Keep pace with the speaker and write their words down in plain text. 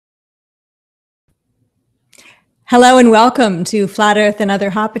Hello and welcome to Flat Earth and Other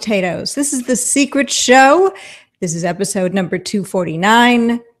Hot Potatoes. This is The Secret Show. This is episode number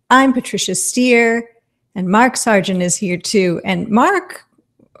 249. I'm Patricia Steere, and Mark Sargent is here too. And Mark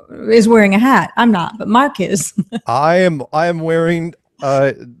is wearing a hat. I'm not, but Mark is. I am wearing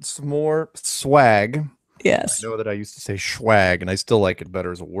some more swag. Yes. I know that I used to say swag, and I still like it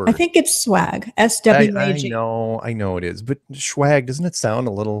better as a word. I think it's swag. S-W-A-G. I know it is, but swag, doesn't it sound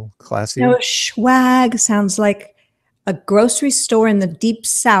a little classy? No, swag sounds like a grocery store in the deep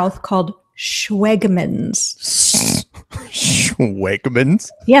South called Schwegmans.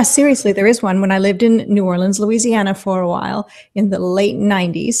 Schwegmans? Yeah, seriously, there is one. When I lived in New Orleans, Louisiana for a while in the late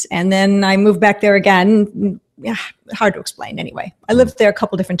 90s, and then I moved back there again. Yeah, hard to explain anyway. I lived there a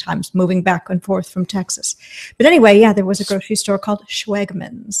couple different times, moving back and forth from Texas. But anyway, yeah, there was a grocery store called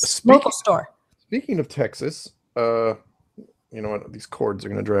Schwegmans. Local store. Speaking of Texas, you know what? These cords are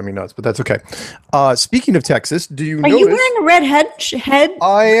going to drive me nuts, but that's okay. Speaking of Texas, do you notice? Are you wearing a red head?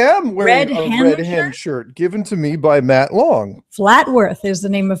 I am wearing a red hen shirt given to me by Matt Long. Flatworth is the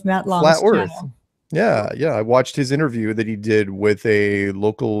name of Matt Long's Flatworth. channel. Yeah. I watched his interview that he did with a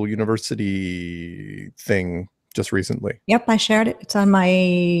local university thing just recently. Yep, I shared it. It's on my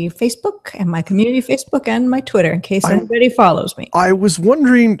Facebook and my community Facebook and my Twitter in case anybody follows me. I was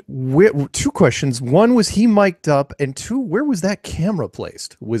wondering, two questions. One, was he mic'd up? And two, where was that camera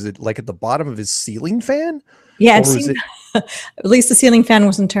placed? Was it like at the bottom of his ceiling fan? Yeah, at least the ceiling fan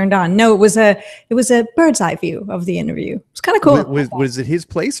wasn't turned on. No, it was a bird's eye view of the interview. It was kind of cool. Was it his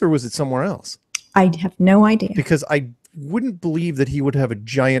place or was it somewhere else? I have no idea. Because I wouldn't believe that he would have a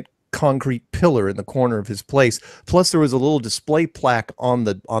giant concrete pillar in the corner of his place. Plus, there was a little display plaque on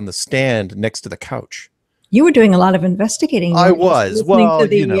the stand next to the couch. You were doing a lot of investigating. I was. Well, to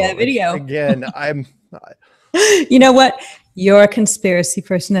the video. Again, I'm. You know what? You're a conspiracy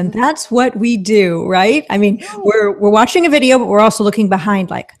person, and that's what we do, right? I mean, we're watching a video, but we're also looking behind,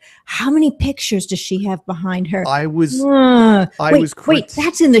 like, how many pictures does she have behind her? Wait,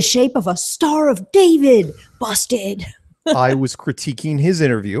 that's in the shape of a Star of David. Busted. I was critiquing his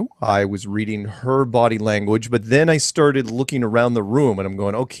interview. I was reading her body language, but then I started looking around the room, and I'm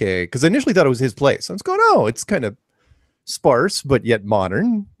going, okay, because I initially thought it was his place. I was going, oh, it's kind of sparse, but yet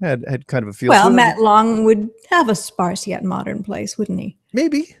modern. Had kind of a feel. Well, Matt Long would have a sparse yet modern place, wouldn't he?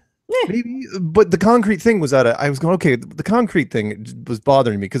 Maybe. Yeah. Maybe. But the concrete thing was I was going, okay, the concrete thing was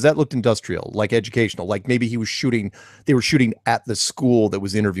bothering me because that looked industrial, like educational, like maybe they were shooting at the school that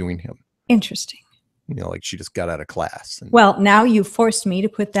was interviewing him. Interesting. You know, like she just got out of class. Well, now you forced me to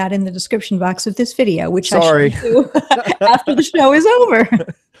put that in the description box of this video, which I should do after the show is over.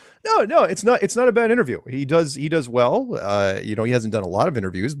 No, it's not a bad interview. He does well. You know, he hasn't done a lot of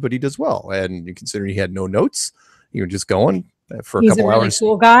interviews, but he does well. And considering he had no notes, you were just going for a couple hours. He's a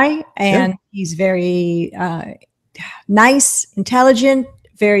really cool guy, and he's very nice, intelligent,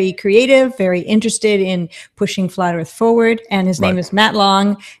 very creative, very interested in pushing Flat Earth forward. And his name is Matt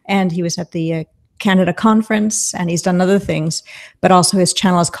Long, and he was at the Canada conference, and he's done other things, but also his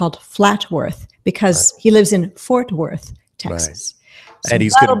channel is called Flatworth because he lives in Fort Worth, Texas. So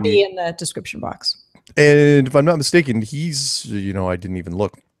and that'll be in the description box. And if I'm not mistaken, he's, you know, I didn't even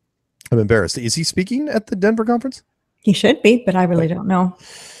look. I'm embarrassed. Is he speaking at the Denver conference? He should be, but I really don't know.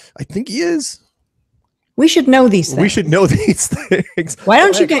 I think he is. We should know these things. We should know these things. Why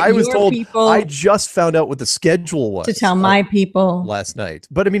don't you get people? I just found out what the schedule was. To tell my people. Last night.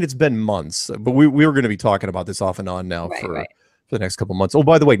 But I mean, it's been months. But we were going to be talking about this off and on now for the next couple months. Oh,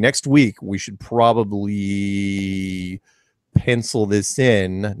 by the way, next week, we should probably pencil this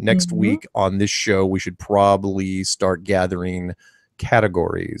in. Next week on this show, we should probably start gathering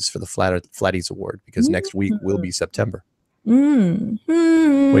categories for the Flatties Award because next week will be September. What do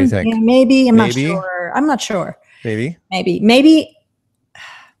you think? Yeah, maybe. I'm not sure. I'm not sure. Maybe. Yeah, maybe.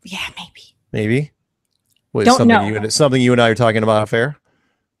 Maybe. Don't know. Something you and I are talking about affair?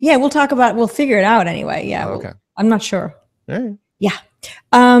 Yeah, we'll figure it out anyway. Yeah. Oh, okay. I'm not sure. All right. Yeah.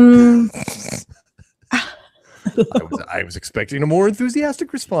 I was expecting a more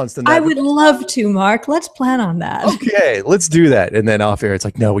enthusiastic response than that. I would love to, Mark. Let's plan on that. Okay, let's do that. And then off air, it's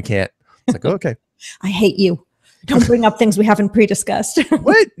like, no, we can't. It's like, okay. I hate you. Don't bring up things we haven't pre-discussed.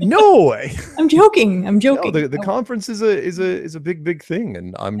 What? No. I'm joking. No, the conference is a big thing,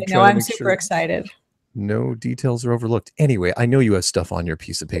 and I'm super excited. No details are overlooked. Anyway, I know you have stuff on your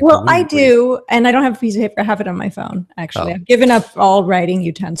piece of paper. Well, I do, and I don't have a piece of paper. I have it on my phone, actually. I've given up all writing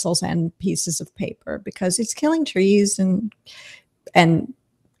utensils and pieces of paper because it's killing trees and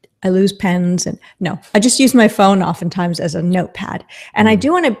I lose pens, and no, I just use my phone oftentimes as a notepad. And I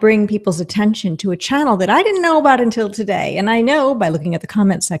do want to bring people's attention to a channel that I didn't know about until today. And I know by looking at the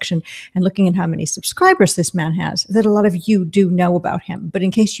comment section and looking at how many subscribers this man has, that a lot of you do know about him. But in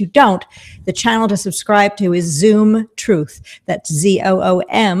case you don't, the channel to subscribe to is Zoom Truth. That's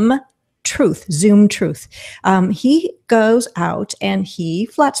ZOOM Truth, Zoom Truth. He goes out and he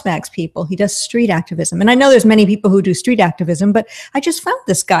flat smacks people. He does street activism. And I know there's many people who do street activism, but I just found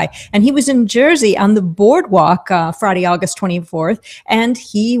this guy. And he was in Jersey on the boardwalk Friday, August 24th. And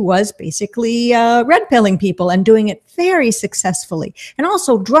he was basically red pilling people and doing it very successfully. And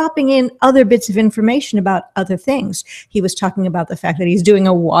also dropping in other bits of information about other things. He was talking about the fact that he's doing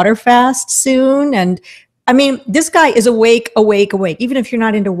a water fast soon. And I mean, this guy is awake. Even if you're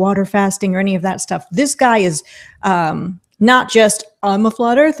not into water fasting or any of that stuff, this guy is not just, I'm a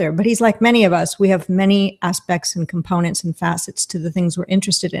flat earther, but he's like many of us. We have many aspects and components and facets to the things we're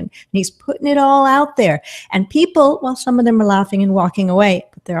interested in. And he's putting it all out there. And people, well, some of them are laughing and walking away,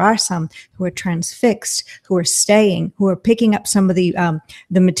 but there are some who are transfixed, who are staying, who are picking up some of the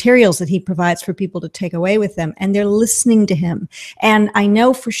materials that he provides for people to take away with them. And they're listening to him. And I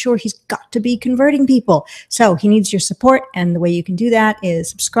know for sure he's got to be converting people. So he needs your support. And the way you can do that is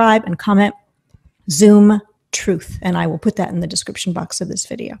subscribe and comment. Zoom Truth, and I will put that in the description box of this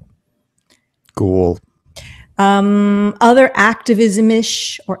video. Cool. Other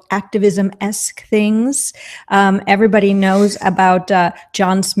activism-ish or activism-esque things. Everybody knows about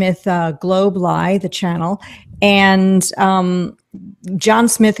John Smith Globe Lie, the channel, and John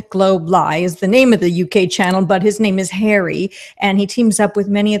Smith Globe Lie is the name of the UK channel, but his name is Harry, and he teams up with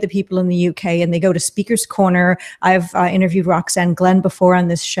many of the people in the UK, and they go to Speaker's Corner. I've interviewed Roxanne Glenn before on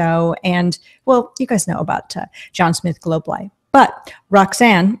this show, and, well, you guys know about John Smith Globe Lie. But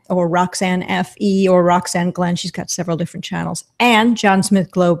Roxanne, or Roxanne FE, or Roxanne Glenn, she's got several different channels, and John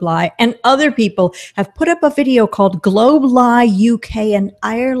Smith Globe Lie, and other people have put up a video called Globe Lie UK and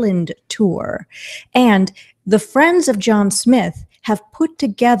Ireland Tour. And the friends of John Smith have put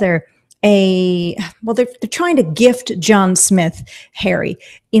together they're trying to gift John Smith, Harry,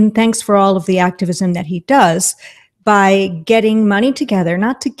 in thanks for all of the activism that he does, by getting money together,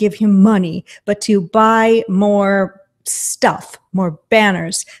 not to give him money, but to buy more stuff, more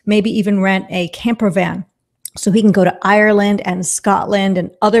banners, maybe even rent a camper van so he can go to Ireland and Scotland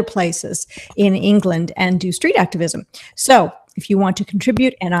and other places in England and do street activism. So if you want to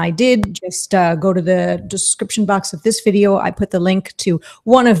contribute, and I did, just go to the description box of this video. I put the link to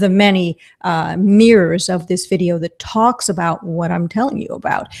one of the many mirrors of this video that talks about what I'm telling you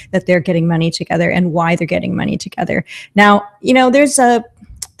about, that they're getting money together and why they're getting money together. Now, you know, there's a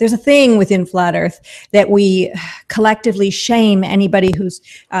thing within Flat Earth that we collectively shame anybody who's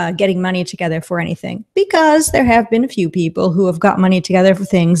getting money together for anything, because there have been a few people who have got money together for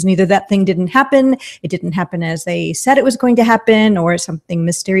things, and either that thing didn't happen, it didn't happen as they said it was going to happen, or something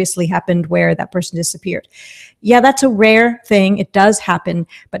mysteriously happened where that person disappeared. Yeah, that's a rare thing. It does happen,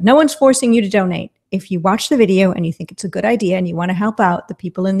 but no one's forcing you to donate. If you watch the video and you think it's a good idea and you want to help out the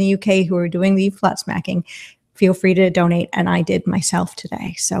people in the UK who are doing the flat smacking, feel free to donate, and I did myself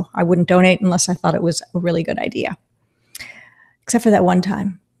today. So I wouldn't donate unless I thought it was a really good idea. Except for that one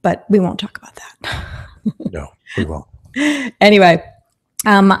time, but we won't talk about that. No, we won't. Anyway,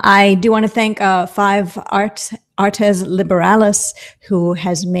 I do want to thank Five Artes Liberalis, who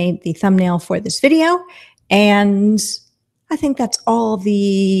has made the thumbnail for this video. And I think that's all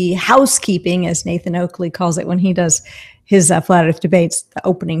the housekeeping, as Nathan Oakley calls it when he does his Flat Earth debates, the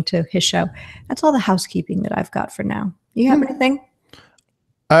opening to his show. That's all the housekeeping that I've got for now. You have anything?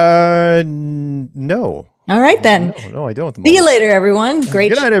 No. All right, then. No, I don't. See you later, everyone.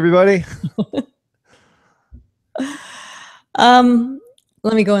 Great. Good night, everybody.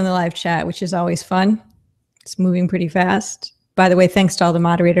 Let me go in the live chat, which is always fun. It's moving pretty fast. By the way, thanks to all the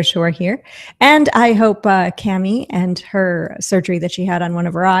moderators who are here. And I hope Cammie and her surgery that she had on one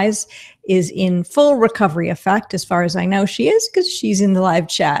of her eyes is in full recovery effect. As far as I know, she is, because she's in the live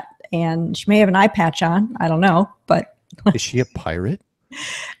chat. And she may have an eye patch on. I don't know, but... Is she a pirate?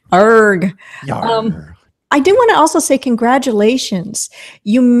 Arg. I do want to also say congratulations.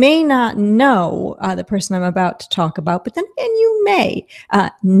 You may not know the person I'm about to talk about, but then and you may.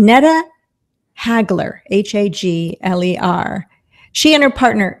 Netta Hagler, Hagler. She and her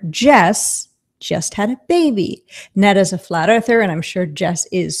partner, Jess, just had a baby. Netta's a flat earther, and I'm sure Jess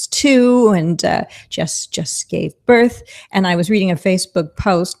is too, and Jess just gave birth. And I was reading a Facebook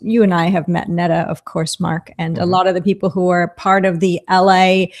post. You and I have met Netta, of course, Mark, and a lot of the people who are part of the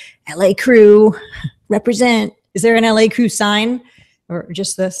LA crew represent. Is there an LA crew sign, or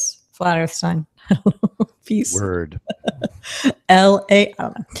just this flat earth sign? Peace. Word. L.A. I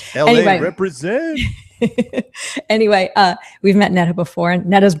don't know. L.A. Anyway. Represent. Anyway, we've met Netta before, and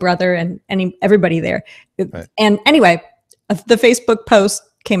Netta's brother, and everybody there. Right. And anyway, the Facebook post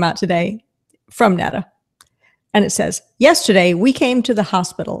came out today from Netta. And it says, yesterday we came to the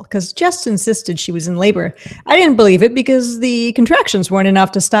hospital because Jess insisted she was in labor. I didn't believe it because the contractions weren't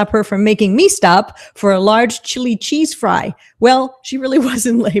enough to stop her from making me stop for a large chili cheese fry. Well, she really was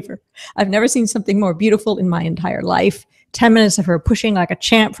in labor. I've never seen something more beautiful in my entire life. 10 minutes of her pushing like a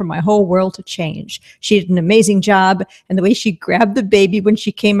champ for my whole world to change. She did an amazing job, and the way she grabbed the baby when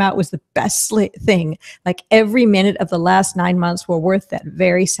she came out was the best thing. Like every minute of the last 9 months were worth that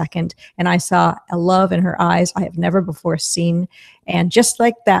very second, and I saw a love in her eyes I have never before seen. And just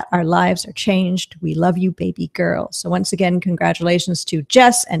like that, our lives are changed. We love you, baby girl. So once again, congratulations to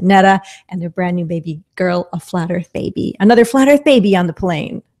Jess and Netta and their brand new baby girl, a flat earth baby. Another flat earth baby on the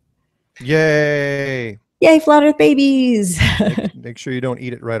plane. Yay. Yay, flat earth babies. Make sure you don't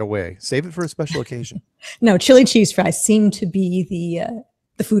eat it right away. Save it for a special occasion. No, chili cheese fries seem to be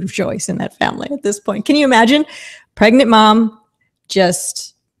the food of choice in that family at this point. Can you imagine pregnant mom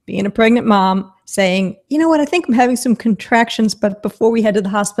just being a pregnant mom saying, you know what, I think I'm having some contractions, but before we head to the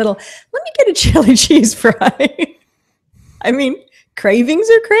hospital, let me get a chili cheese fry. I mean, cravings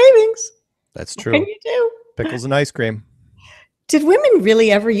are cravings. That's true. What can you do? Pickles and ice cream. Did women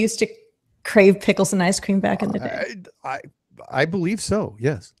really ever used to crave pickles and ice cream back in the day? I believe so.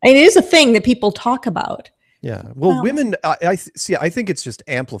 Yes, it is a thing that people talk about. Yeah. Well, women, I think it's just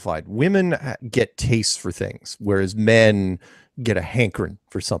amplified. Women get tastes for things, whereas men get a hankering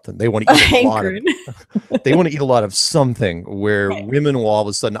for something. They want to eat a lot of, they want to eat a lot of something, where women will all of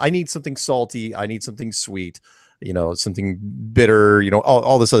a sudden, I need something salty, I need something sweet, you know, something bitter, you know,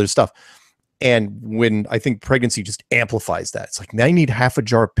 all this other stuff. And when I think pregnancy just amplifies that, it's like, I need half a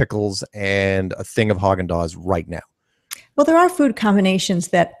jar of pickles and a thing of Haagen-Dazs right now. Well, there are food combinations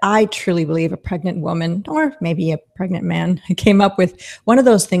that I truly believe a pregnant woman or maybe a pregnant man came up with. One of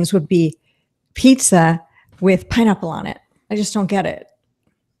those things would be pizza with pineapple on it. I just don't get it.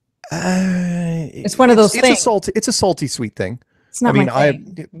 It's one of those things. It's a salty sweet thing. It's not my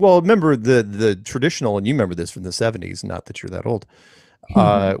thing. Well, remember the traditional, and you remember this from the 70s, not that you're that old.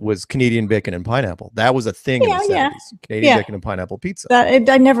 Was Canadian bacon and pineapple. That was a thing in the 70s. Canadian bacon and pineapple pizza.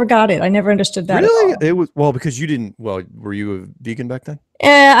 I never got it. I never understood that. Really? It was, well, because you didn't, were you a vegan back then?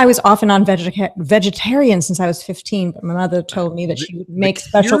 I was off and on vegetarian since I was 15, but my mother told me that she would make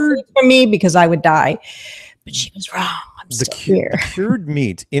special food for me because I would die. But she was wrong. I'm still here. The cured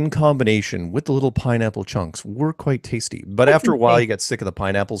meat in combination with the little pineapple chunks were quite tasty. But after a while, you get sick of the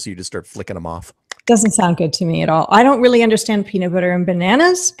pineapples, so you just start flicking them off. Doesn't sound good to me at all. I don't really understand peanut butter and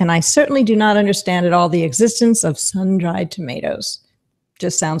bananas, and I certainly do not understand at all the existence of sun-dried tomatoes.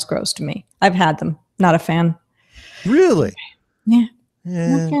 Just sounds gross to me. I've had them. Not a fan. Really? Yeah.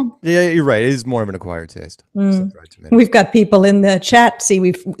 Yeah, you're right. It is more of an acquired taste. We've got people in the chat.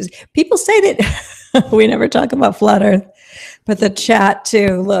 See, people say that we never talk about flat Earth, but the chat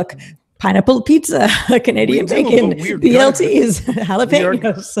too. Look, pineapple pizza, Canadian bacon, BLTs,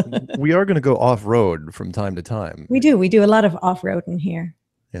 jalapenos. We are going to go off road from time to time. We do. We do a lot of off road in here.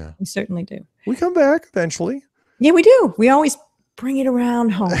 Yeah, we certainly do. We come back eventually. Yeah, we do. We always bring it around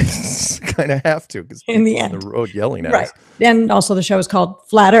home. Kind of have to, because in the end, on the road yelling at us. And also the show is called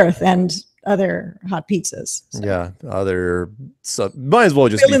Flat Earth and other hot pizzas. So. Yeah, might as well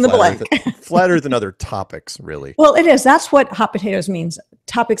just fill in the blank. Flat Earth and other topics, really. Well, it is. That's what hot potatoes means.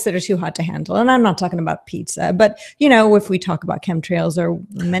 Topics that are too hot to handle. And I'm not talking about pizza, but you know, if we talk about chemtrails or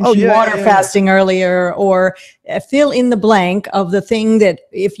mention water fasting earlier, or fill in the blank of the thing that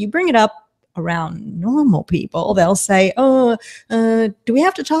if you bring it up around normal people, they'll say, oh, do we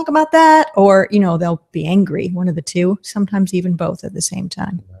have to talk about that? Or, you know, they'll be angry, one of the two, sometimes even both at the same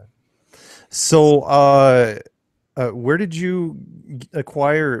time. So where did you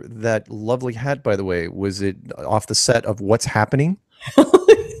acquire that lovely hat, by the way? Was it off the set of What's Happening?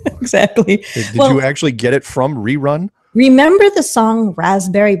 Exactly. Did you actually get it from Rerun? Remember the song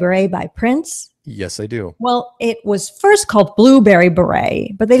Raspberry Beret by Prince? Yes, I do. Well, it was first called Blueberry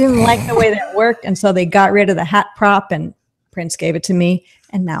Beret, but they didn't like the way that worked, and so they got rid of the hat prop, and Prince gave it to me,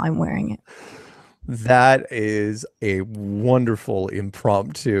 and now I'm wearing it. That is a wonderful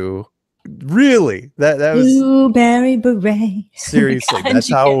impromptu. Really? That was Blueberry Beret. Seriously, that's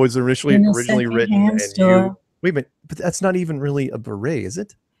how it was originally written. And wait a minute, but that's not even really a beret, is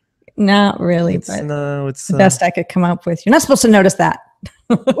it? Not really, it's the best I could come up with. You're not supposed to notice that.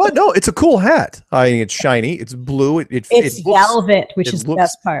 Well, no, it's a cool hat. I mean, it's shiny, it's blue, it looks, velvet, which is the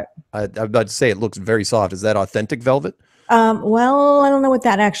best part. I'm about to say it looks very soft. Is that authentic velvet? Well, I don't know what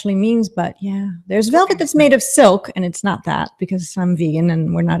that actually means, but yeah, there's velvet that's made of silk, and it's not that because I'm vegan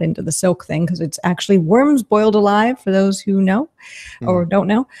and we're not into the silk thing because it's actually worms boiled alive for those who know or don't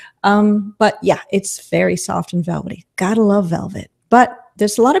know. But yeah, it's very soft and velvety. Gotta love velvet. But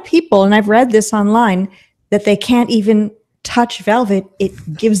there's a lot of people, and I've read this online, that they can't even touch velvet.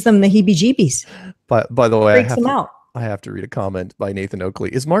 It gives them the heebie-jeebies. By the way, Freaks them out. I have to read a comment by Nathan Oakley.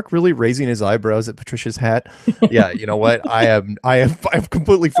 Is Mark really raising his eyebrows at Patricia's hat? Yeah, you know what? I've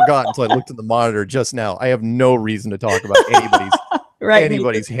completely forgotten until I looked at the monitor just now. I have no reason to talk about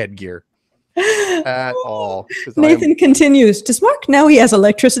anybody's headgear at all. Nathan continues. Does Mark know he has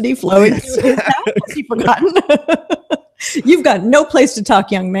electricity flowing through his house? Has he forgotten? You've got no place to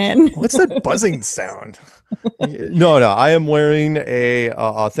talk, young man. What's that buzzing sound? No, I am wearing a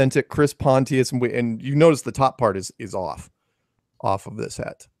authentic Chris Pontius, and you notice the top part is off of this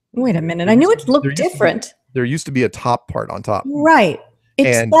hat. Wait a minute, I knew it looked different. There used to be a top part on top, right?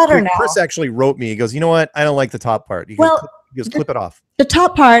 It's better now. Chris actually wrote me. He goes, "You know what? I don't like the top part." He goes, clip it off. The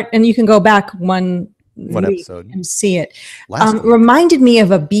top part, and you can go back one episode and see it. Reminded me of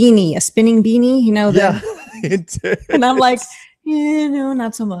a beanie, a spinning beanie. You know, it did. And I'm like, yeah, no,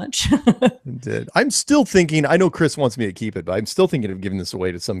 not so much. It did. I'm still thinking, I know Chris wants me to keep it, but I'm still thinking of giving this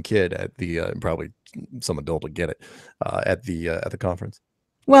away to some kid at the, probably some adult will get it at the conference.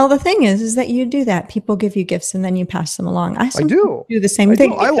 Well, the thing is that you do that. People give you gifts and then you pass them along. I do the same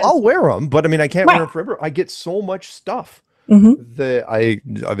thing. I'll wear them, but I mean, I can't wear them forever. I get so much stuff that I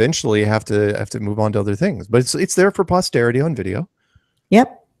eventually have to move on to other things, but it's there for posterity on video.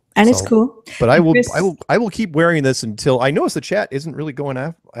 Yep. And it's cool. But I will keep wearing this until I notice the chat isn't really going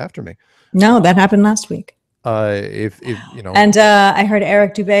after me. No, that happened last week. If you know. And I heard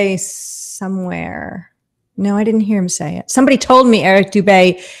Eric Dubé somewhere. No, I didn't hear him say it. Somebody told me Eric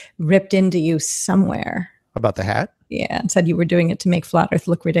Dubé ripped into you somewhere. About the hat? Yeah, and said you were doing it to make Flat Earth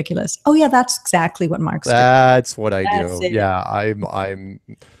look ridiculous. Oh yeah, that's exactly what Mark's doing. That's what I do. Yeah,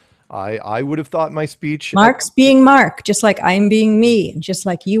 I would have thought my speech. Mark's being Mark, just like I'm being me, just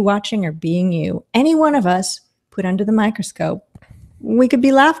like you watching are being you. Any one of us put under the microscope, we could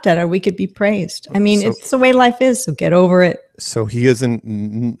be laughed at or we could be praised. I mean, it's the way life is, so get over it. So he isn't,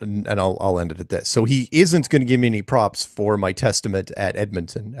 and I'll end it at this. So he isn't going to give me any props for my testament at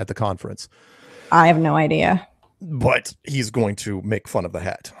Edmonton at the conference. I have no idea. But he's going to make fun of the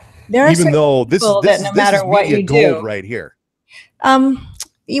hat. Even though this no matter what you do right here.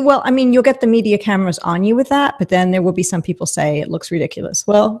 Well, I mean, you'll get the media cameras on you with that, but then there will be some people say it looks ridiculous.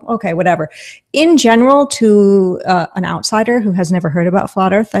 Well, okay, whatever. In general, to an outsider who has never heard about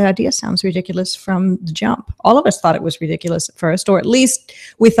Flat Earth, the idea sounds ridiculous from the jump. All of us thought it was ridiculous at first, or at least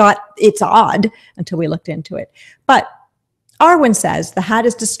we thought it's odd until we looked into it. But Arwen says the hat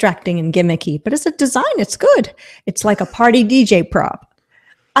is distracting and gimmicky, but as a design, it's good. It's like a party DJ prop.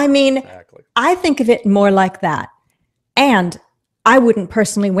 I mean, I think of it more like that. And I wouldn't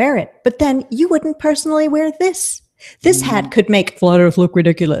personally wear it, but then you wouldn't personally wear this. This hat could make Flat Earth look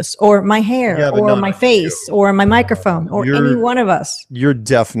ridiculous, or my hair, or my face, or my microphone, or any one of us. You're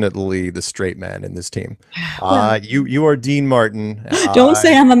definitely the straight man in this team. You are Dean Martin. Don't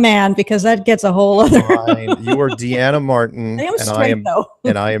say I'm a man because that gets a whole other. You are Deanna Martin, I am straight, though.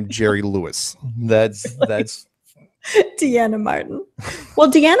 And I am Jerry Lewis. That's. Deanna Martin. Well,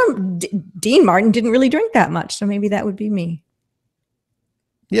 Dean Martin didn't really drink that much, so maybe that would be me.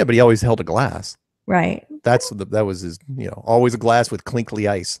 Yeah, but he always held a glass. Right. That was his, always a glass with clinkly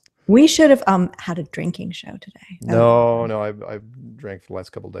ice. We should have had a drinking show today. No, I've drank for the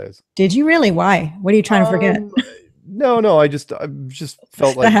last couple of days. Did you really? Why? What are you trying to forget? No, I just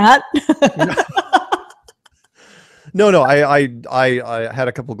felt like the hat. No, I had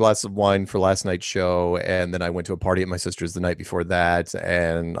a couple of glasses of wine for last night's show, and then I went to a party at my sister's the night before that,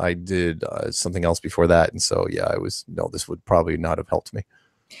 and I did something else before that, and so yeah, this would probably not have helped me.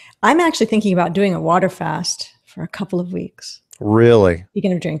 I'm actually thinking about doing a water fast for a couple of weeks. Really?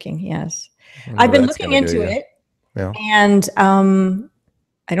 Speaking of drinking, yes. I've been looking into it, and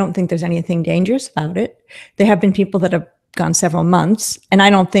I don't think there's anything dangerous about it. There have been people that have gone several months, and I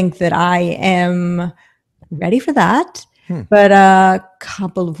don't think that I am ready for that, but a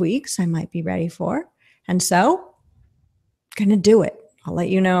couple of weeks I might be ready for. And so gonna do it. I'll let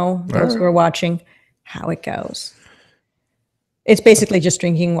you know, those who are watching, how it goes. It's basically just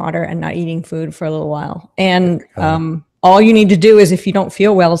drinking water and not eating food for a little while. And all you need to do is, if you don't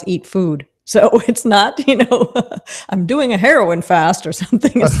feel well, is eat food. So it's not, I'm doing a heroin fast or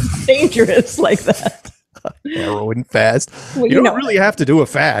something. It's dangerous like that. Heroin fast. Well, you don't really have to do a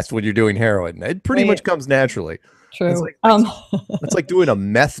fast when you're doing heroin. It pretty much comes naturally. True. It's like doing a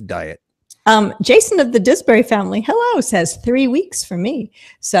meth diet. Jason of the Disbury family, hello, says 3 weeks for me.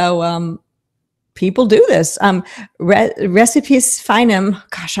 So people do this. Recipes Finem,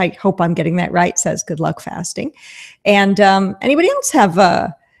 gosh, I hope I'm getting that right, says good luck fasting. And anybody else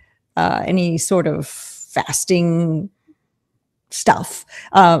have any sort of fasting stuff?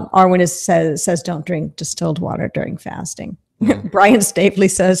 Arwen says don't drink distilled water during fasting. Brian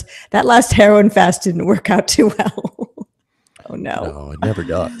Stapley says that last heroin fast didn't work out too well. Oh no. No, it never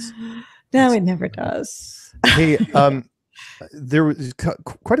does. No, it never does. Hey, there was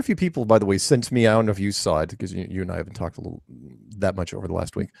quite a few people, by the way, sent me. I don't know if you saw it because you and I haven't talked that much over the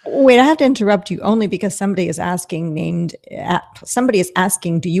last week. Wait, I have to interrupt you only because somebody is asking,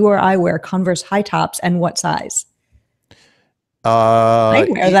 do you or I wear Converse high tops and what size? I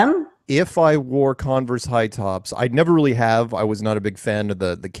wear them. If I wore Converse high tops, I never really have. I was not a big fan of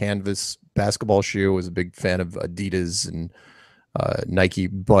the canvas basketball shoe. I was a big fan of Adidas and Nike,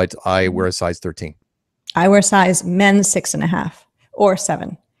 but I wear a size 13. I wear size men's 6.5 or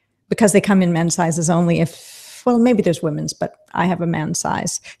 7 because they come in men's sizes only. Well, maybe there's women's, but I have a man's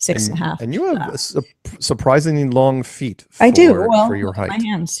size 6.5. And you have surprisingly long feet. I do. Well, for your height, my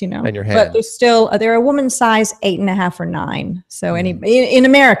hands, and your hands. But there's still there are women's size 8.5 or 9. So in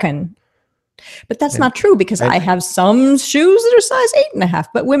American. But that's not true because I have some shoes that are size 8.5,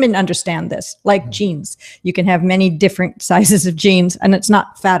 but women understand this, like jeans. You can have many different sizes of jeans and it's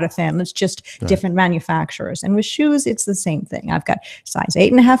not fat or thin. It's just different manufacturers. And with shoes, it's the same thing. I've got size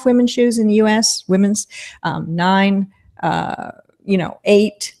 8.5 women's shoes in the US, women's 9,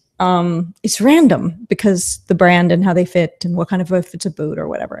 8. It's random because the brand and how they fit and what kind of, if it's a boot or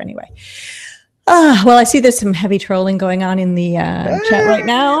whatever. Anyway. Well, I see there's some heavy trolling going on in the chat right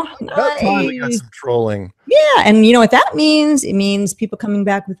now. We got some trolling. Yeah, and you know what that means? It means people coming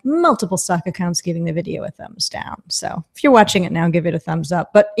back with multiple stock accounts giving the video a thumbs down. So if you're watching it now, give it a thumbs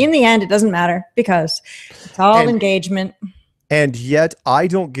up. But in the end, it doesn't matter because it's all engagement. And yet I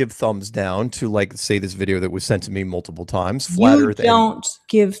don't give thumbs down to, like, say, this video that was sent to me multiple times. Flat Earth. You don't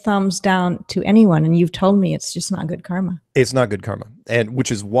give thumbs down to anyone. And you've told me it's just not good karma. It's not good karma. And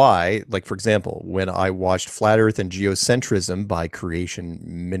which is why, like, for example, when I watched Flat Earth and Geocentrism by Creation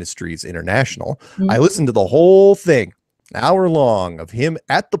Ministries International, I listened to the whole thing, an hour long, of him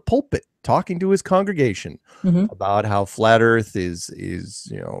at the pulpit talking to his congregation about how Flat Earth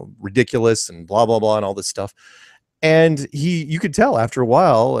is ridiculous and blah, blah, blah, and all this stuff. And you could tell after a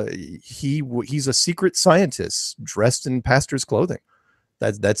while, he's a secret scientist dressed in pastor's clothing.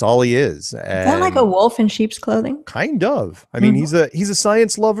 That's all he is. And is that like a wolf in sheep's clothing? Kind of. I mean, he's a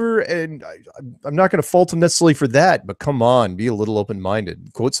science lover, and I'm not going to fault him necessarily for that. But come on, be a little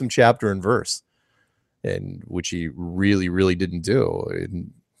open-minded. Quote some chapter and verse, and which he really, really didn't do.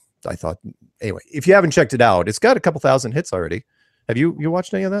 And I thought, anyway, if you haven't checked it out, it's got a couple thousand hits already. Have you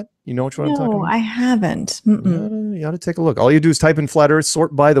watched any of that? You know which one I'm talking about? No, I haven't. You ought to take a look. All you do is type in Flat Earth,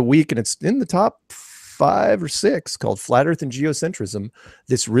 sort by the week, and it's in the top 5 or 6 called Flat Earth and Geocentrism.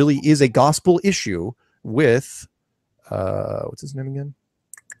 This really is a gospel issue with, what's his name again?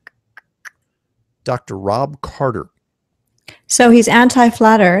 Dr. Rob Carter. So he's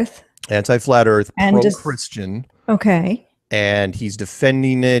anti-Flat Earth. Anti-Flat Earth, pro-Christian. Okay. And he's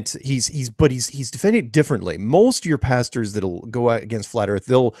defending it. He's defending it differently. Most of your pastors that'll go out against Flat Earth,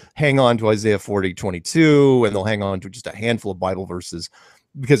 they'll hang on to Isaiah 40:22, and they'll hang on to just a handful of Bible verses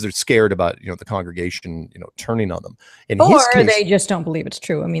because they're scared about the congregation turning on them. Or they just don't believe it's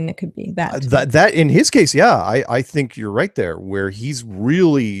true. I mean, it could be that. That in his case, yeah, I think you're right there. Where he's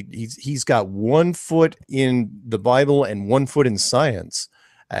got one foot in the Bible and one foot in science.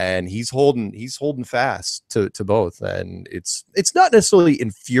 And he's holding fast to both, and it's not necessarily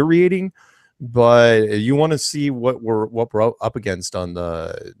infuriating, but you want to see what we're up against on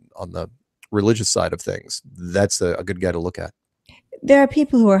the religious side of things. That's a good guy to look at. There are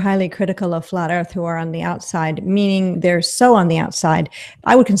people who are highly critical of Flat Earth who are on the outside, meaning they're so on the outside.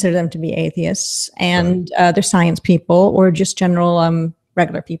 I would consider them to be atheists, and they're science people or just general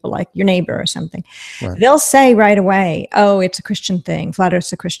regular people like your neighbor or something. Right. They'll say right away, oh, it's a Christian thing. Flat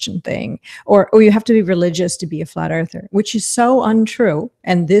Earth's a Christian thing. Or you have to be religious to be a flat earther, which is so untrue.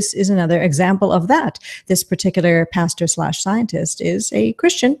 And this is another example of that. This particular pastor/scientist is a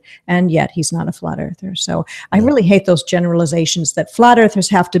Christian, and yet he's not a flat earther. So I really hate those generalizations that flat earthers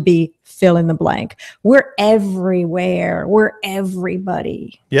have to be fill in the blank. We're everywhere. We're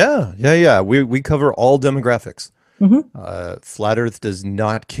everybody. Yeah. We cover all demographics. Flat Earth does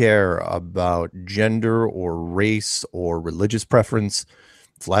not care about gender or race or religious preference.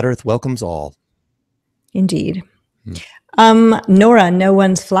 Flat Earth welcomes all. Indeed. Nora, no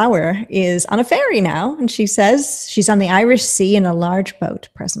one's flower, is on a ferry now, and she says she's on the Irish Sea in a large boat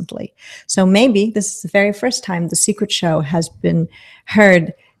presently. So maybe this is the very first time the Secret Show has been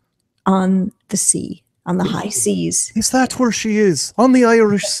heard on the sea, on the high seas. Is that where she is? On the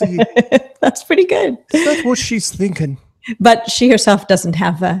Irish Sea? That's pretty good. Is that what she's thinking? But she herself doesn't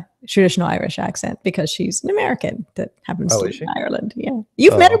have a traditional Irish accent because she's an American that happens to live in Ireland. Yeah.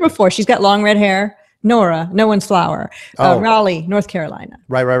 You've met her before. She's got long red hair. Nora, no one's flower. Raleigh, North Carolina.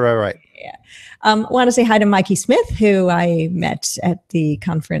 Right. Yeah. I want to say hi to Mikey Smith, who I met at the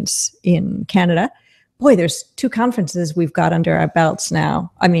conference in Canada. Boy, there's 2 conferences we've got under our belts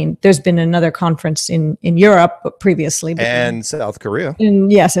now. I mean, there's been another conference in Europe previously. And South Korea.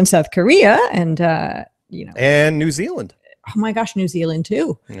 Yes, in South Korea. And, and New Zealand. Oh my gosh, New Zealand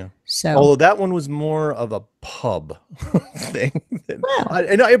too. Yeah. So, although that one was more of a pub thing,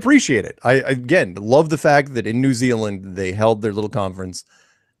 and I appreciate it. I again love the fact that in New Zealand they held their little conference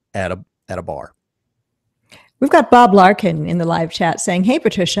at a bar. We've got Bob Larkin in the live chat saying, "Hey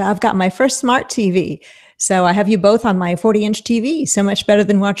Patricia, I've got my first smart TV. So I have you both on my 40-inch TV. So much better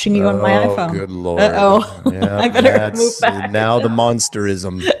than watching you on my iPhone." Good Lord. Yeah, I better move back. Now the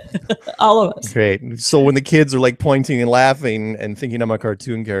monsterism. All of us. Great. So when the kids are like pointing and laughing and thinking I'm a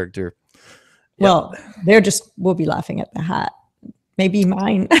cartoon character. Well, we'll be laughing at the hat. Maybe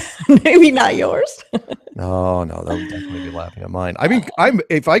mine, maybe not yours. No, they'll definitely be laughing at mine. I mean,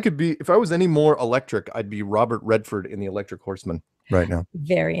 if I was any more electric, I'd be Robert Redford in the Electric Horseman right now.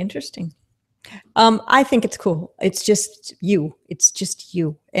 Very interesting. I think it's cool. It's just you.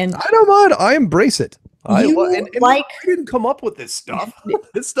 And I don't mind. I embrace it. I didn't come up with this stuff.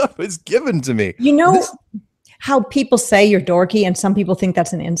 This stuff is given to me. You know how people say you're dorky and some people think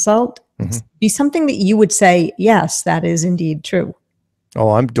that's an insult? Mm-hmm. Be something that you would say, yes, that is indeed true.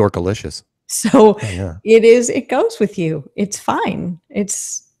 Oh, I'm dorkalicious. So it goes with you. It's fine.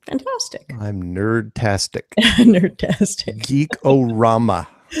 It's fantastic. I'm nerdtastic. Nerdtastic. Geek-o-rama.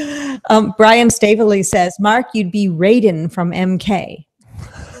 Brian Staveley says, Mark, you'd be Raiden from MK.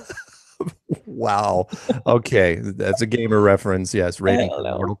 Wow. Okay. That's a gamer reference. Yes. Raiden from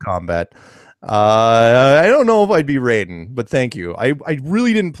Mortal Kombat. I don't know if I'd be Raiden, but thank you. I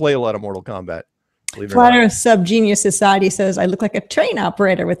really didn't play a lot of Mortal Kombat. Flat Earth Subgenius Society says, I look like a train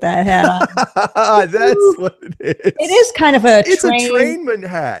operator with that hat on. That's what it is. It is kind of a trainman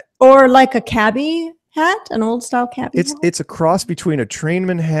hat. Or like a cabbie hat, an old style cabbie hat. It's a cross between a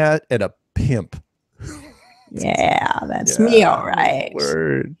trainman hat and a pimp. Yeah, that's me, all right.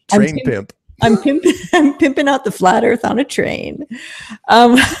 Word. Pimp. I'm pimping out the flat earth on a train.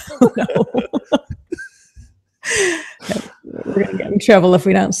 We're gonna get in trouble if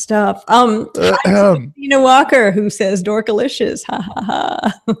we don't stop. Tina Walker, who says dorkalicious. Ha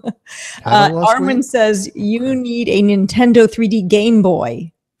ha ha. Armin says you need a Nintendo 3D Game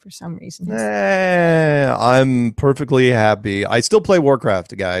Boy for some reason. I'm perfectly happy. I still play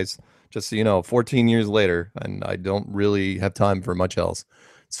Warcraft, guys. Just so you know, 14 years later, and I don't really have time for much else.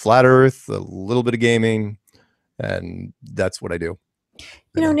 It's flat earth, a little bit of gaming, and that's what I do.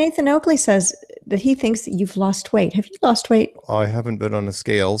 You know, Nathan Oakley says that he thinks that you've lost weight. Have you lost weight? I haven't been on a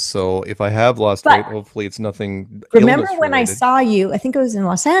scale, so if I have lost weight, hopefully it's nothing. Remember when I saw you, I think it was in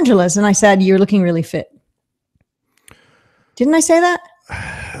Los Angeles, and I said, you're looking really fit. Didn't I say that?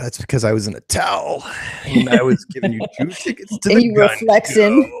 That's because I was in a towel, and I was giving you 2 tickets to and the you were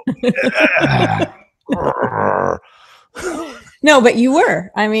flexing. No, but you were.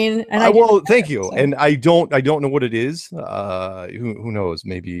 I mean, and well, thank you. So. And I don't know what it is. Who knows?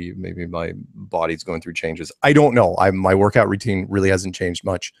 Maybe my body's going through changes. I don't know. My workout routine really hasn't changed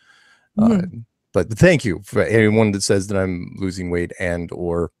much. But thank you for anyone that says that I'm losing weight and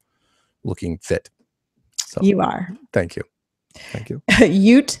or looking fit. So, you are. Thank you. Thank you.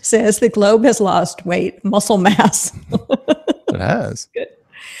 Ute says the globe has lost weight, muscle mass. It has. Good.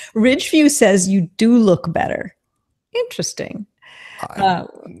 Ridgeview says you do look better. Interesting.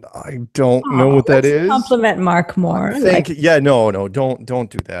 I don't know what that is. Compliment Mark more. No, don't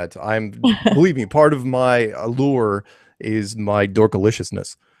do that. Believe me, part of my allure is my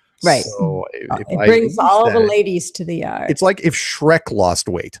dorkaliciousness. Right. So it brings all the ladies to the yard. It's like if Shrek lost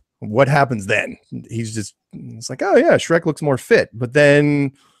weight. What happens then? It's like, oh yeah, Shrek looks more fit, but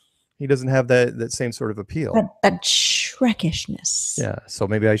then he doesn't have that same sort of appeal. That Shrekishness. Yeah. So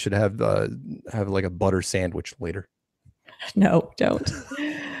maybe I should have like a butter sandwich later. No, don't.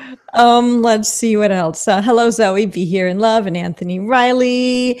 Let's see what else. Hello, Zoe, Be Here in Love, and Anthony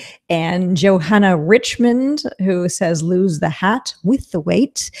Riley, and Johanna Richmond, who says, lose the hat with the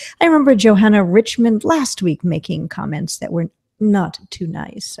weight. I remember Johanna Richmond last week making comments that were not too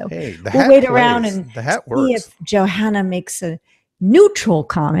nice. So hey, we'll wait around and the hat see works. if Johanna makes a neutral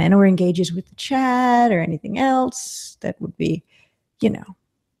comment or engages with the chat or anything else that would be, you know.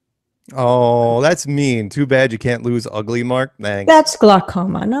 Oh, that's mean. Too bad you can't lose ugly, Mark. Thanks. That's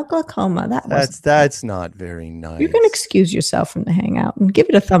glaucoma. No glaucoma. That's not very nice. You can excuse yourself from the hangout and give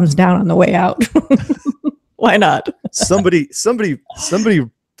it a thumbs down on the way out. Why not? Somebody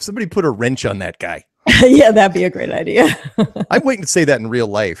put a wrench on that guy. Yeah, that'd be a great idea. I'm waiting to say that in real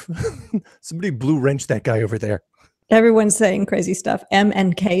life. Somebody blue wrench that guy over there. Everyone's saying crazy stuff.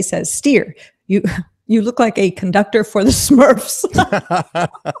 MNK says, Steere, you look like a conductor for the Smurfs.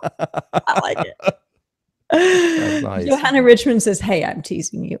 I like it. Nice. Johanna Richmond says, hey, I'm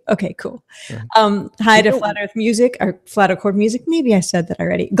teasing you. Okay, cool. Hi to Flat Earth Music or Flat Accord Music. Maybe I said that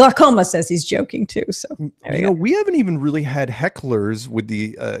already. Glaucoma says he's joking too. So we haven't even really had hecklers with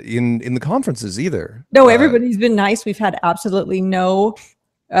the in the conferences either. No, everybody's been nice. We've had absolutely no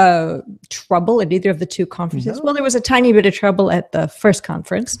trouble at either of the two conferences. No. Well, there was a tiny bit of trouble at the first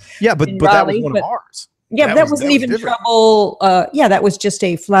conference. Yeah, but that was one of ours. Yeah, that wasn't even trouble. Yeah, that was just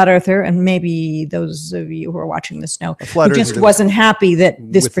a flat earther, and maybe those of you who are watching this know, who just wasn't happy that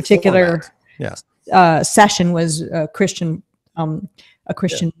this particular session was a Christian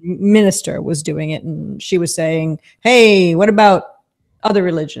minister was doing it, and she was saying, "Hey, what about other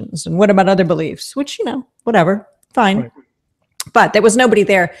religions and what about other beliefs?" Which, you know, whatever, fine. Right. But there was nobody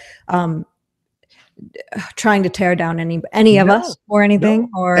there trying to tear down any of us or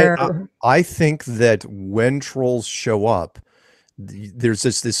anything. Or I think that when trolls show up, there's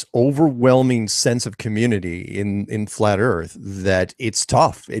this overwhelming sense of community in Flat Earth that it's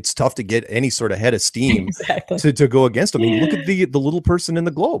tough. It's tough to get any sort of head of steam to go against them. I mean, look at the little person in the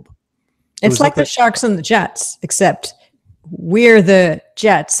globe. It's like the sharks and the jets, except we're the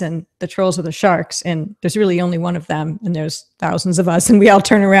jets and the trolls are the sharks, and there's really only one of them, and there's thousands of us, and we all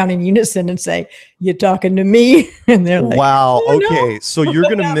turn around in unison and say, "You talking to me?" And they're like, "Wow, okay, so you're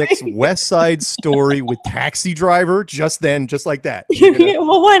gonna mix West Side Story with Taxi Driver just like that?"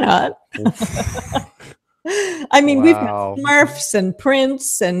 Well, why not? I mean, we've got Smurfs and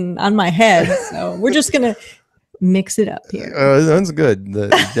Prince and on my head, so we're just gonna mix it up here. That's good.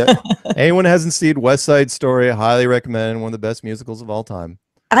 Anyone hasn't seen West Side Story, I highly recommend. One of the best musicals of all time.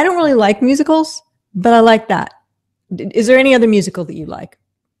 I don't really like musicals, but I like that. Is there any other musical that you like?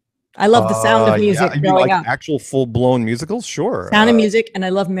 I love The Sound of Music. You like actual full-blown musicals? Sure. Sound of Music, and I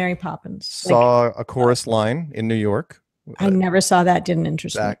love Mary Poppins. Saw a chorus line in New York. I never saw that. Didn't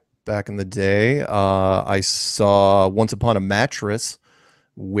interest me. Back in the day, I saw Once Upon a Mattress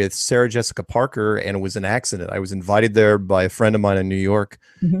with Sarah Jessica Parker, and it was an accident. I was invited there by a friend of mine in New York,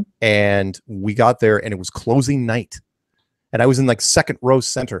 and we got there, and it was closing night, and I was in like second row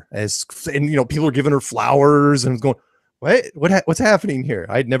center, and you know, people were giving her flowers, and I was going, what's happening here?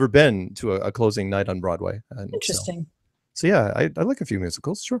 I'd never been to a closing night on Broadway. Interesting. So yeah, I like a few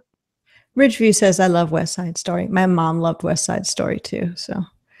musicals, sure. Ridgeview says, I love West Side Story. My mom loved West Side Story too, so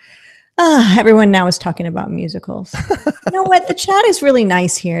everyone now is talking about musicals. You know what? The chat is really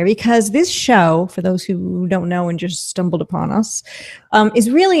nice here because this show, for those who don't know and just stumbled upon us,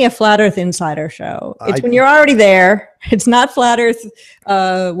 is really a Flat Earth Insider show. It's when you're already there. It's not Flat Earth.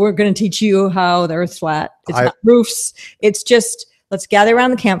 We're going to teach you how the Earth's flat. It's not roofs. It's just, let's gather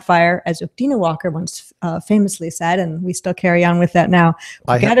around the campfire, as Dina Walker once famously said, and we still carry on with that now.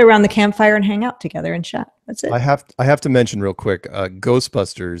 Gather around the campfire and hang out together and chat. That's it. I have to mention real quick,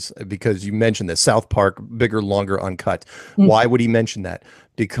 Ghostbusters, because you mentioned this, South Park, bigger, longer, uncut. Why would he mention that?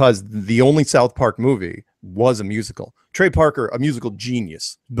 Because the only South Park movie was a musical. Trey Parker, a musical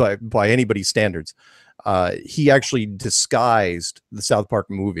genius by anybody's standards. He actually disguised the South Park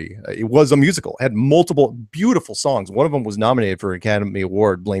movie. It was a musical. It had multiple beautiful songs. One of them was nominated for an Academy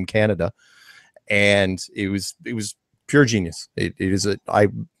Award, Blame Canada, and it was pure genius. It is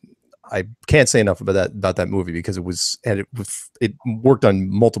I can't say enough about that movie because it worked on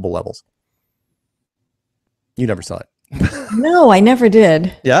multiple levels. You never saw it. No, I never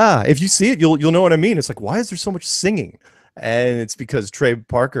did. Yeah, if you see it, you'll know what I mean. It's like, why is there so much singing? And it's because Trey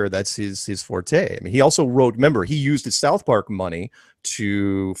Parker, that's his forte. I mean, he also wrote, remember, he used his South Park money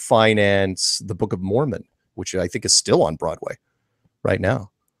to finance the Book of Mormon, which I think is still on Broadway right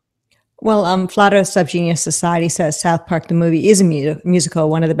now. Well, Flat Earth Subgenius Society says South Park the movie is a musical,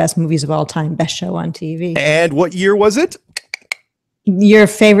 one of the best movies of all time, best show on TV. And what year was it? Your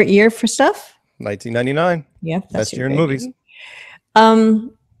favorite year for stuff? 1999. Yeah, best year in movies.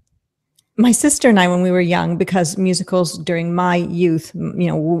 My sister and I, when we were young, because musicals during my youth,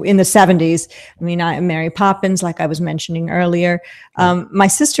 in the 70s, I mean, Mary Poppins, like I was mentioning earlier, my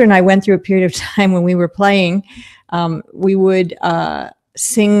sister and I went through a period of time when we were playing, we would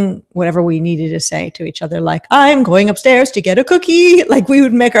sing whatever we needed to say to each other, like, I'm going upstairs to get a cookie. Like we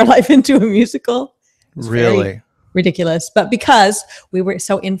would make our life into a musical. Really? Ridiculous. But because we were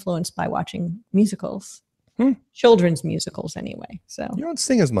so influenced by watching musicals, children's musicals anyway. So you don't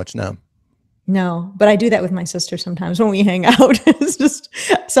sing as much now. No, but I do that with my sister sometimes when we hang out. It's just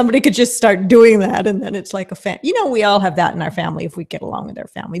somebody could just start doing that, and then it's like we all have that in our family if we get along with our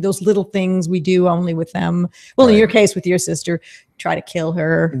family. Those little things we do only with them. Well, in your case with your sister, try to kill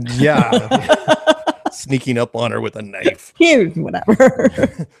her. Yeah. Sneaking up on her with a knife. Whatever.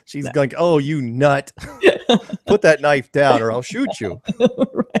 She's like, oh, you nut. Put that knife down or I'll shoot you.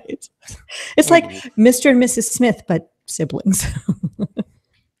 Right. It's like Mr. and Mrs. Smith, but siblings.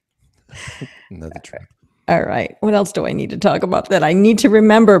 Another trick. All right. What else do I need to talk about that I need to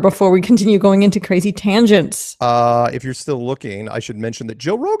remember before we continue going into crazy tangents? If you're still looking, I should mention that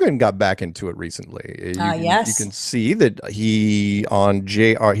Joe Rogan got back into it recently. Yes. You can see that he on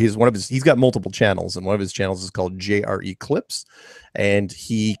JR, he's got multiple channels, and one of his channels is called JRE Clips. And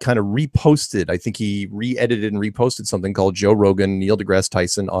he kind of reposted, I think he re-edited and reposted something called Joe Rogan, Neil deGrasse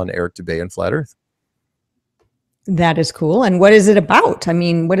Tyson on Eric Dubay and Flat Earth. That is cool. And what is it about? I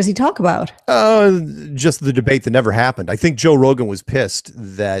mean, what does he talk about? Just the debate that never happened. I think Joe Rogan was pissed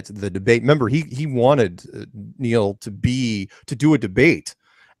that the debate, remember, he wanted Neil to do a debate.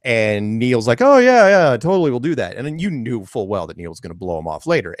 And Neil's like, oh, yeah, totally, we'll do that. And then you knew full well that Neil was going to blow him off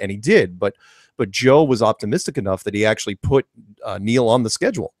later. And he did. But Joe was optimistic enough that he actually put Neil on the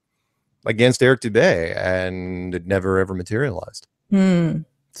schedule against Eric Dubay. And it never, ever materialized.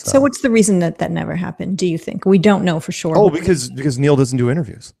 So what's the reason that never happened? Do you think? We don't know for sure. Oh, because Neil doesn't do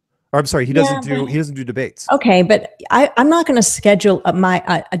interviews. Or I'm sorry, he doesn't do debates. Okay, but I'm not going to schedule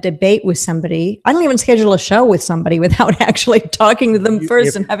a debate with somebody. I don't even schedule a show with somebody without actually talking to them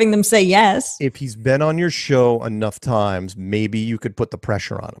first and having them say yes. If he's been on your show enough times, maybe you could put the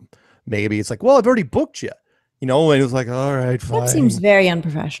pressure on him. Maybe it's like, well, I've already booked you. And it was like, all right, fine. That seems very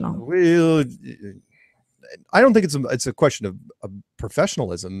unprofessional. Well, I don't think it's a question of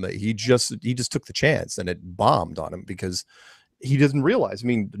professionalism. He just took the chance and it bombed on him because he doesn't realize. I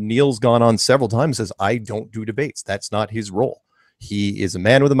mean, Neil's gone on several times and says, I don't do debates. That's not his role. He is a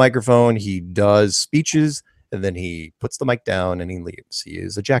man with a microphone. He does speeches and then he puts the mic down and he leaves. He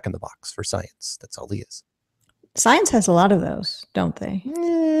is a jack in the box for science. That's all he is. Science has a lot of those, don't they?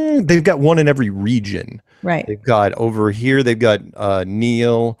 They've got one in every region. Right. They've got over here, they've got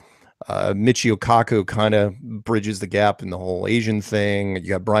Neil. Michio Kaku kind of bridges the gap in the whole Asian thing. You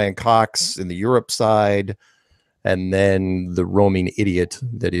got Brian Cox in the Europe side, and then the roaming idiot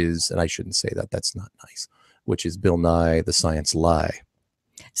that is, and I shouldn't say that, that's not nice, which is Bill Nye, the Science Lie.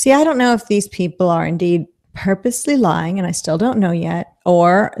 See, I don't know if these people are indeed purposely lying, and I still don't know yet,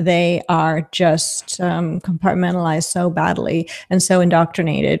 or they are just compartmentalized so badly and so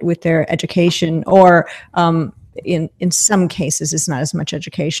indoctrinated with their education, or in some cases, it's not as much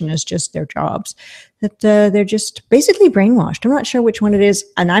education as just their jobs, that they're just basically brainwashed. I'm not sure which one it is,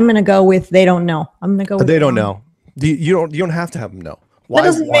 and I'm going to go with they don't know. I'm going to go with they don't know. You don't have to have them know. That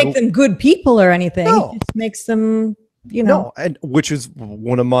doesn't make them good people or anything. No. It makes them, No, and which is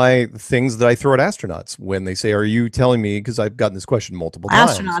one of my things that I throw at astronauts when they say, "Are you telling me?" Because I've gotten this question multiple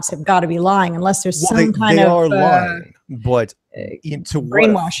times. Astronauts have got to be lying unless there's some kind they of are lying, but into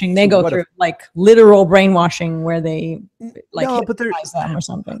brainwashing. They go through like literal brainwashing where they hypnotize them or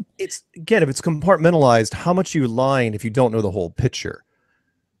something. It's again, if it's compartmentalized, how much are you lying if you don't know the whole picture?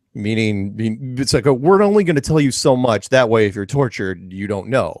 Meaning, it's like we're only going to tell you so much. That way, if you're tortured, you don't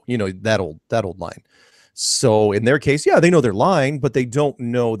know. That old line. So in their case, yeah, they know they're lying, but they don't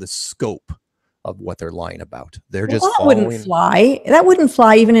know the scope of what they're lying about. They're just wouldn't fly. That wouldn't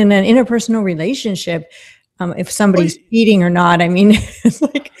fly even in an interpersonal relationship. If somebody's cheating or not. I mean, it's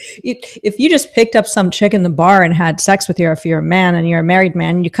like if you just picked up some chick in the bar and had sex with her, if you're a man and you're a married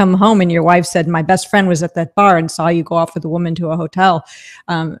man, and you come home and your wife said, my best friend was at that bar and saw you go off with a woman to a hotel.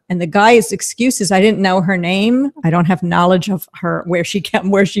 And the guy's excuse is, I didn't know her name. I don't have knowledge of her, where she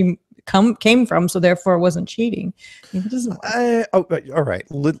came from, so therefore it wasn't cheating. It doesn't all right,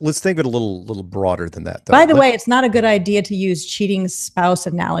 let's think of it a little broader than that, though. By the way, it's not a good idea to use cheating spouse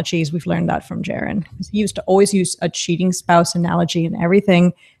analogies. We've learned that from Jaron. He used to always use a cheating spouse analogy in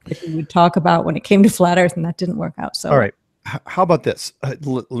everything that he would talk about when it came to flat earth, and that didn't work out. So all right, how about this?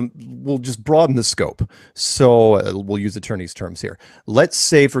 We'll just broaden the scope. So we'll use attorney's terms here. Let's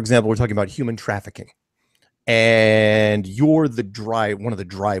say, for example, we're talking about human trafficking. and you're one of the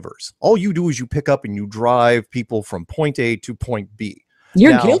drivers. All you do is you pick up and you drive people from point A to point B.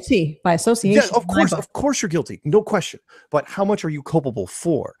 You're guilty by association. Yeah, of course you're guilty. No question. But how much are you culpable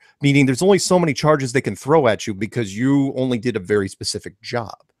for? Meaning there's only so many charges they can throw at you because you only did a very specific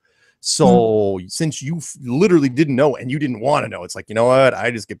job. So since you literally didn't know and you didn't want to know, it's like, you know what?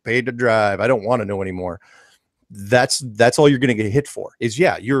 I just get paid to drive. I don't want to know anymore. That's all you're going to get hit for is,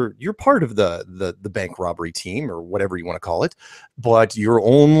 yeah, you're part of the bank robbery team or whatever you want to call it, but you're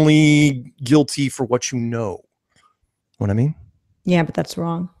only guilty for what you know. What I mean? Yeah, but that's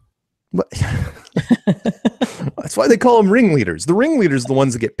wrong. But that's why they call them ringleaders. The ringleaders are the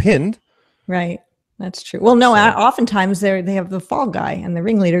ones that get pinned. Right. That's true. Well, no, oftentimes they have the fall guy and the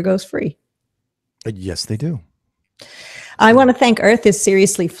ringleader goes free. Yes, they do. I want to thank Earth is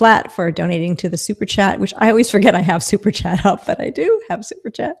Seriously Flat for donating to the Super Chat, which I always forget I have Super Chat up, but I do have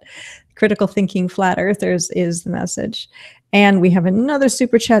Super Chat. Critical Thinking Flat Earthers is the message. And we have another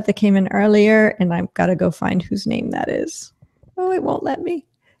Super Chat that came in earlier, and I've got to go find whose name that is. Oh, it won't let me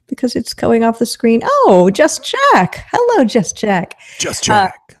because it's going off the screen. Oh, Just Jack. Hello, Just Jack. Just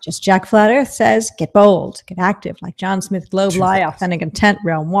Jack. Just Jack Flat Earth says, get bold, get active, like John Smith, Globe Lie, Authentic Intent,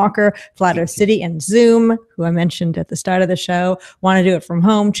 Realm Walker, Flat Earth City, and Zoom, who I mentioned at the start of the show. Want to do it from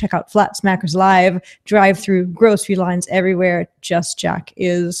home? Check out Flat Smackers Live. Drive through grocery lines everywhere. Just Jack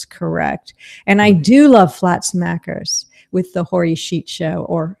is correct. And I do love Flat Smackers with the Hoary Sheet show,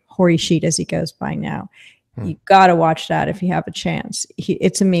 or Hoary Sheet as he goes by now. You got to watch that if you have a chance.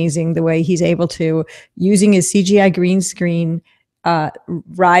 It's amazing the way he's able to, using his CGI green screen,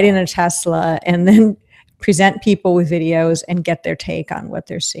 ride in a Tesla and then present people with videos and get their take on what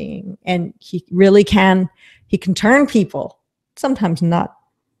they're seeing. And he really can turn people, sometimes not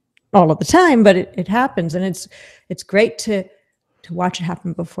all of the time, but it happens. And it's great to watch it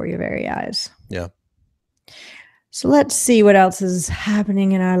happen before your very eyes. Yeah. So let's see what else is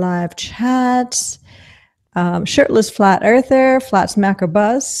happening in our live chats. Shirtless Flat Earther, Flat Smacker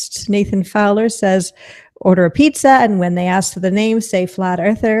Bust. Nathan Fowler says, order a pizza, and when they ask for the name, say Flat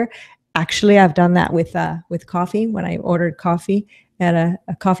Earther. Actually, I've done that with coffee. When I ordered coffee at a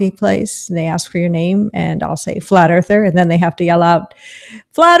coffee place, they ask for your name, and I'll say Flat Earther, and then they have to yell out,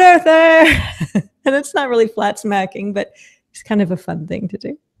 Flat Earther! And it's not really flat smacking, but it's kind of a fun thing to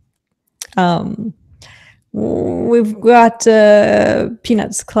do. We've got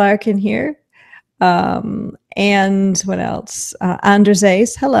Peanuts Clark in here. And what else? Anders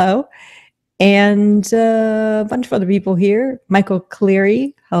Ace, hello. And a bunch of other people here. Michael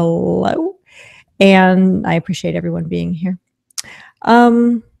Cleary, hello. And I appreciate everyone being here.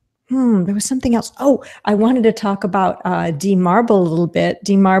 There was something else. Oh, I wanted to talk about D Marble a little bit.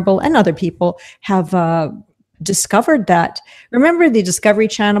 D Marble and other people have discovered that. Remember the Discovery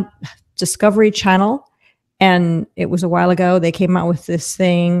Channel? And it was a while ago. They came out with this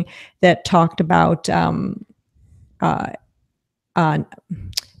thing that talked about, the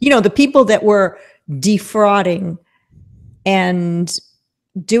people that were defrauding and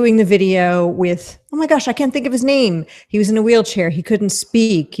doing the video with, oh my gosh, I can't think of his name. He was in a wheelchair. He couldn't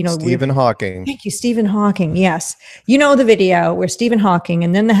speak. Stephen Hawking. Thank you, Stephen Hawking. Yes. You know the video where Stephen Hawking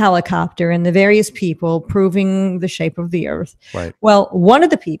and then the helicopter and the various people proving the shape of the Earth. Right. Well, one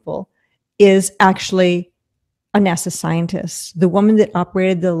of the people is actually a NASA scientist. The woman that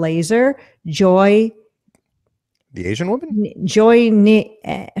operated the laser, Joy. The Asian woman? Joy.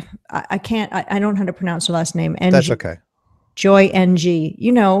 I don't know how to pronounce her last name. That's okay. Joy NG.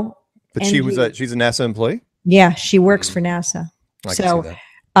 You know. But NG. she's a NASA employee? Yeah, she works for NASA. I can see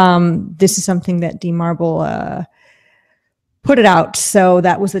that. This is something that D Marble put it out. So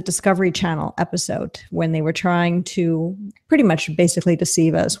that was a Discovery Channel episode when they were trying to pretty much basically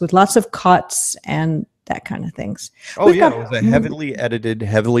deceive us with lots of cuts and that kind of things. Oh, it was a heavily edited,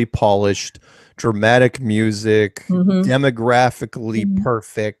 heavily polished, dramatic music, demographically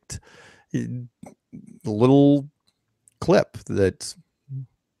perfect little clip that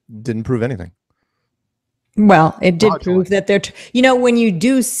didn't prove anything. Well, it did prove that they're, when you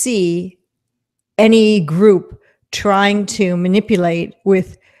do see any group trying to manipulate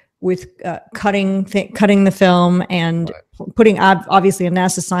with cutting the film and putting obviously a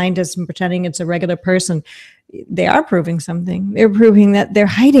NASA scientist and pretending it's a regular person, they are proving something. They're proving that they're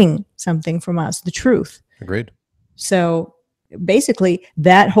hiding something from us, the truth. Agreed. So basically,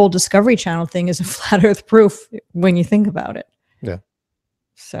 that whole Discovery Channel thing is a flat Earth proof when you think about it. Yeah.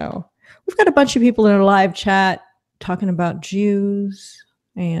 So we've got a bunch of people in our live chat talking about Jews,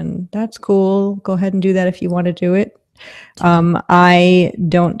 and that's cool. Go ahead and do that if you want to do it. I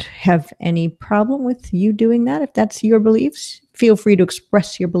don't have any problem with you doing that. If that's your beliefs, feel free to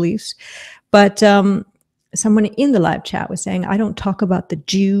express your beliefs. But someone in the live chat was saying, I don't talk about the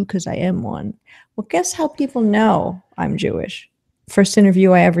Jew because I am one. Well, guess how people know I'm Jewish? First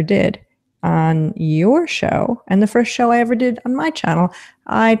interview I ever did on your show, and the first show I ever did on my channel,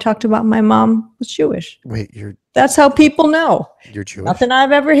 I talked about my mom was Jewish. Wait, that's how people know. You're Jewish? Nothing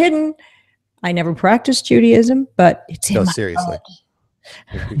I've ever hidden. I never practiced Judaism, but it's in my seriously.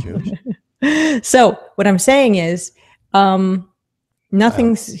 You're Jewish. So what I'm saying is,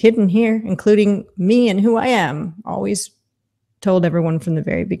 nothing's hidden here, including me and who I am. Always told everyone from the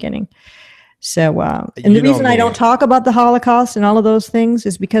very beginning. So, and the reason I don't talk about the Holocaust and all of those things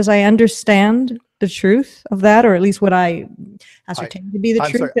is because I understand the truth of that, or at least what I ascertain to be the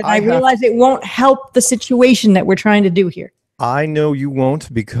truth. And I realize it won't help the situation that we're trying to do here. I know you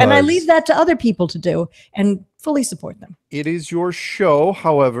won't, because... And I leave that to other people to do and fully support them. It is your show.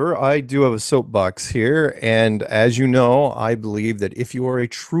 However, I do have a soapbox here. And as you know, I believe that if you are a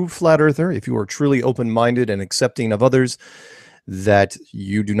true flat earther, if you are truly open-minded and accepting of others, that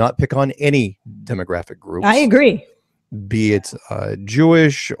you do not pick on any demographic groups. I agree. Be it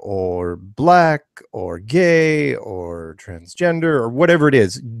Jewish or black or gay or transgender or whatever it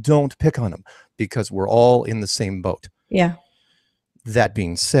is, don't pick on them, because we're all in the same boat. Yeah. That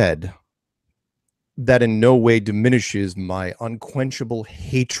being said, that in no way diminishes my unquenchable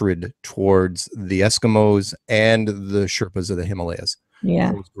hatred towards the Eskimos and the Sherpas of the Himalayas.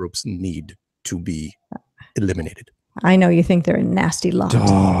 Yeah. Those groups need to be eliminated. I know you think they're a nasty lot.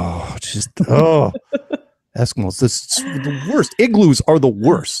 Oh, Eskimos, the worst. Igloos are the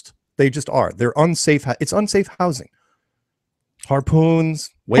worst. They just are. They're unsafe. It's unsafe housing. Harpoons,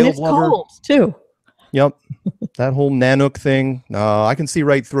 whale blubber. Cold too. Yep. That whole Nanook thing. No, I can see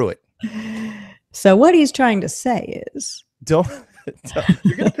right through it. So what he's trying to say is, don't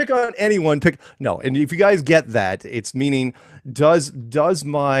you're gonna pick on anyone. No. And if you guys get that, it's meaning, does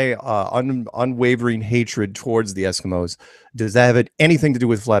my unwavering hatred towards the Eskimos, does that have anything to do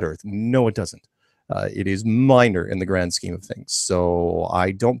with flat Earth? No, it doesn't. It is minor in the grand scheme of things. So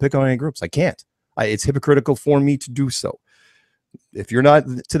I don't pick on any groups. I can't. It's hypocritical for me to do so. If you're not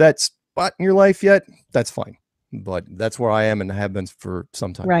to that spot in your life yet, that's fine. But that's where I am and have been for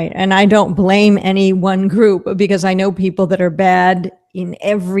some time. Right. And I don't blame any one group, because I know people that are bad in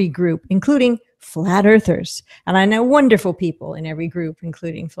every group, including flat earthers. And I know wonderful people in every group,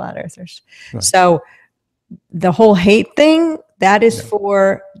 including flat earthers. Right. So the whole hate thing, that is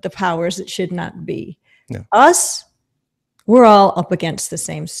for the powers that should not be. Us, we're all up against the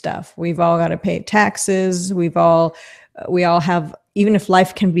same stuff. We've all got to pay taxes. We all have, even if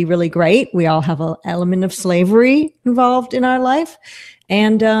life can be really great, we all have an element of slavery involved in our life,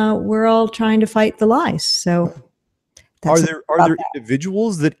 and we're all trying to fight the lies. So, are there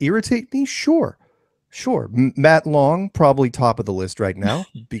individuals that irritate me? Sure. Matt Long, probably top of the list right now,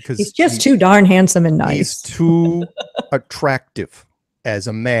 because he's just too darn handsome and nice. He's too attractive as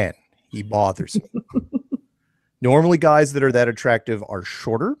a man. He bothers me. Normally, guys that are that attractive are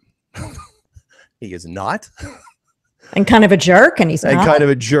shorter. He is not. And kind of a jerk, and he's not. Kind of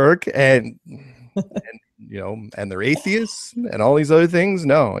a jerk, and and they're atheists and all these other things.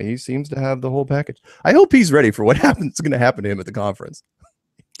 No, he seems to have the whole package. I hope he's ready for what's going to happen to him at the conference.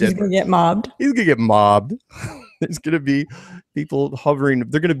 He's going to get mobbed. He's going to get mobbed. There's going to be people hovering.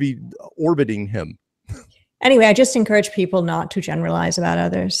 They're going to be orbiting him. Anyway, I just encourage people not to generalize about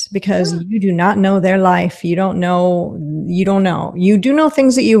others, because you do not know their life. You don't know. You don't know. You do know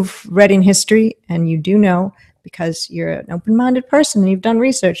things that you've read in history, and you do know, because you're an open-minded person and you've done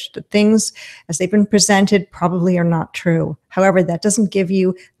research, that things as they've been presented probably are not true. However, that doesn't give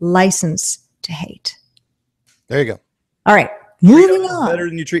you license to hate. There you go. All right. Moving on. Better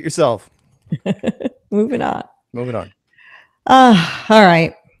than you treat yourself. Moving on. All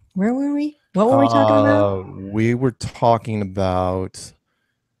right. Where were we? What were we talking about? We were talking about...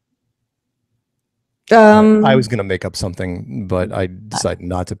 I was going to make up something, but I decided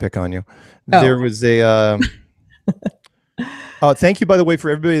not to pick on you. There was a... thank you, by the way, for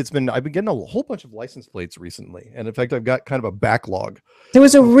everybody I've been getting a whole bunch of license plates recently. And in fact, I've got kind of a backlog. There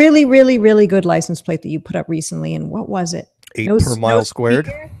was a really, really, really good license plate that you put up recently. And what was it? 8 per mile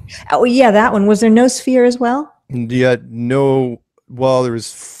squared. Oh, yeah, that one. Was there no sphere as well? Yeah, no. Well, there was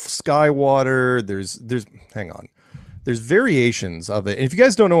Skywater. Hang on. There's variations of it. And if you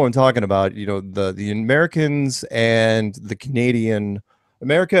guys don't know what I'm talking about, the Americans and the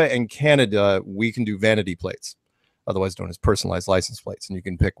America and Canada, we can do vanity plates, otherwise known as personalized license plates. And you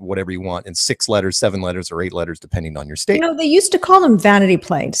can pick whatever you want in 6 letters, 7 letters, or 8 letters, depending on your state. They used to call them vanity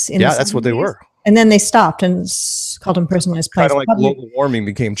plates. That's what they were. And then they stopped and called them personalized plates. Kind of like global warming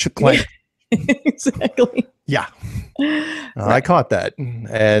became climate. Exactly. Yeah. I caught that.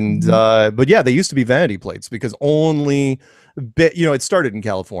 And but yeah, they used to be vanity plates because only it started in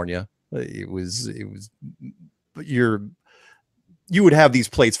California. It was but you would have these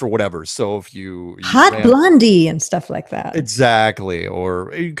plates for whatever. So if you Hot Blondie and stuff like that. Exactly.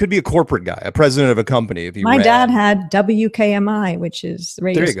 Or it could be a corporate guy, a president of a company. If you My dad had WKMI, which is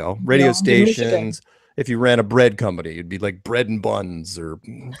radio. There you go. Radio stations. If you ran a bread company, it'd be like bread and buns or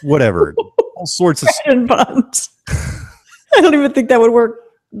whatever. All sorts of bread and buns. I don't even think that would work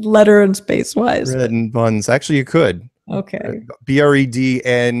letter and space wise. Bread and buns. Actually, you could. Okay.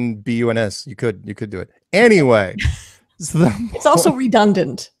 BREDNBUNS. You could do it. Anyway. It's also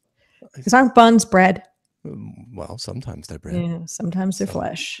redundant. Because aren't buns bread? Well, sometimes they're bread. Yeah, sometimes they're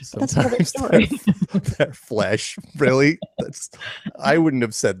flesh. Sometimes that's another story. They're flesh. Really? I wouldn't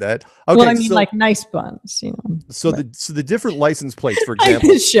have said that. Okay, well, I mean, like nice buns, So the different license plates, for example,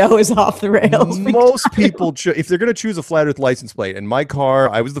 this show is off the rails. Most people, if they're going to choose a flat Earth license plate, and my car,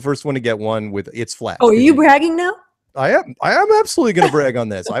 I was the first one to get one with it's flat. Oh, are you bragging now? I am absolutely going to brag on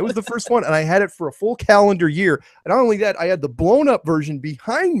this. I was the first one, and I had it for a full calendar year. And not only that, I had the blown up version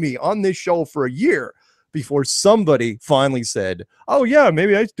behind me on this show for a year before somebody finally said, oh yeah,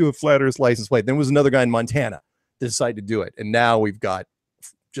 maybe I should do a flat Earth license plate. Then there was another guy in Montana that decided to do it. And now we've got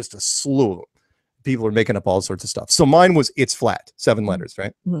just a slew of them. People are making up all sorts of stuff. So mine was it's flat, 7 letters,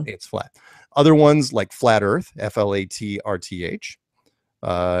 right? Mm-hmm. It's flat. Other ones like flat Earth, FLATRTH.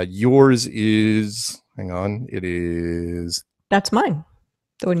 Yours is, hang on, it is. That's mine.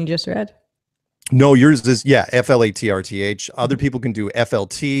 The one you just read. No, yours is, yeah, FLATRTH. Other people can do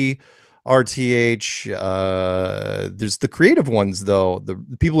FLT. RTH. There's the creative ones though. The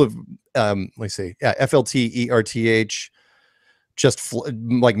people have let's see, yeah, FLT ERTH. Just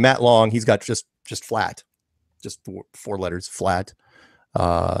like Matt Long, he's got just flat, just four letters flat.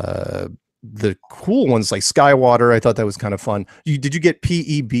 The cool ones like Skywater, I thought that was kind of fun. Did you get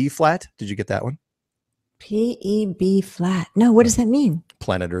PEB flat? Did you get that one? PEB flat. No, what does that mean?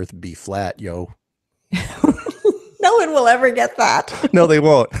 Planet Earth B flat, yo. No one will ever get that. No, they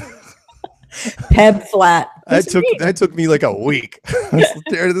won't. Peb flat. That took me like a week. This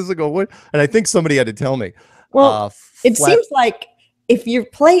is like, what? And I think somebody had to tell me. Well, it seems like if your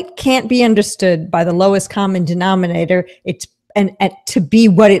plate can't be understood by the lowest common denominator, and to be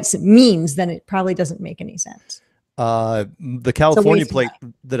what it means, then it probably doesn't make any sense. The California plate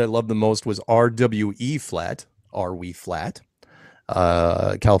that I love the most was RWE flat. Are we flat?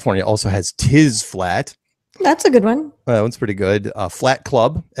 California also has TIS flat. That's a good one. That one's pretty good. Flat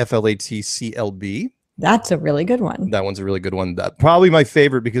Club, FLATCLB. That's a really good one. That one's a really good one. Probably my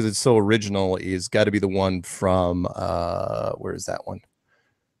favorite because it's so original is got to be the one from where is that one?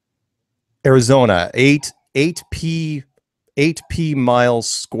 Arizona. 8p mile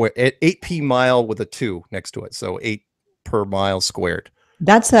square. 8p mile with a 2 next to it. So 8 per mile squared.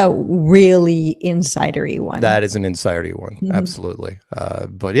 That's a really insidery one. That is an insidery one. Mm-hmm. Absolutely.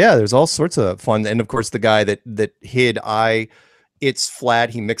 But yeah, there's all sorts of fun. And of course, the guy that hid it's flat.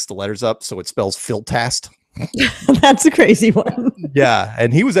 He mixed the letters up. So it spells Filtast. That's a crazy one. Yeah.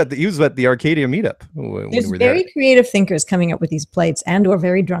 And he was at the Arcadia meetup. There's very creative thinkers coming up with these plates or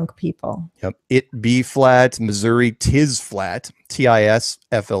very drunk people. Yep. It B flat, Missouri, TIS flat,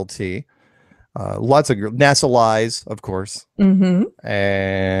 TISFLT. Lots of NASA lies, of course. Mm-hmm.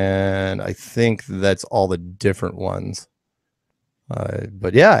 And I think that's all the different ones.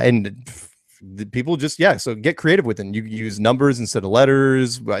 But yeah, and the people just, so get creative with it. You use numbers instead of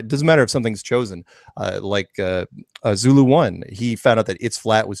letters. It doesn't matter if something's chosen. Like Zulu 1, he found out that it's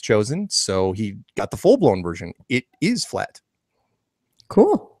flat was chosen, so he got the full-blown version. It is flat.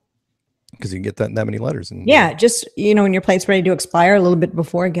 Cool. Because you can get that many letters. And just when your plate's ready to expire a little bit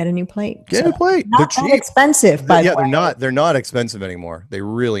before, get a new plate. Get a new plate. They're cheap. Expensive, by the way. They're not expensive anymore. They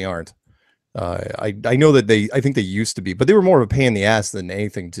really aren't. I know that I think they used to be, but they were more of a pain in the ass than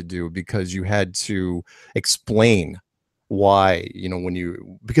anything to do because you had to explain why,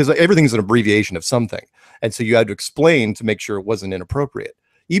 because everything's an abbreviation of something. And so you had to explain to make sure it wasn't inappropriate.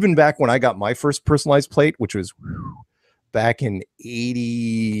 Even back when I got my first personalized plate, which was back in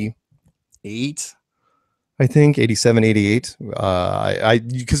 88, I think 87, 88.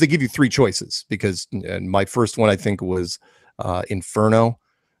 Because they give you 3 choices because my first one, I think was Inferno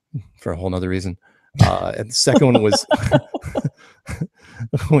for a whole nother reason. And the second one was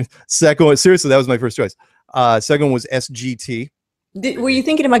seriously, that was my first choice. Second one was SGT. Were you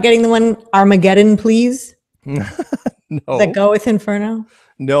thinking about getting the one Armageddon, please? No. Does that go with Inferno?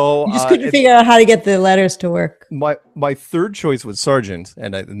 No. You just couldn't figure out how to get the letters to work. My third choice was Sargent,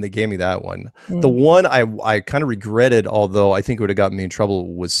 and they gave me that one. The one I kind of regretted, although I think it would have gotten me in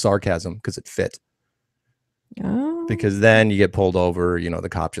trouble, was Sarcasm, because it fit. Oh. Because then you get pulled over, you know, the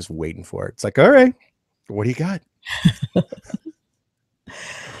cop just waiting for it. It's like, all right, what do you got?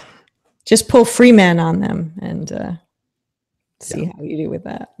 Just pull Freeman on them and see how you do with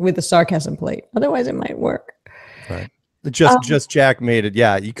that, with the sarcasm plate. Otherwise, it might work. Right. Just Jack made it.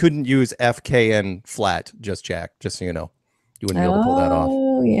 Yeah, you couldn't use FKN flat, just Jack, just so you know. You wouldn't be able to pull that off.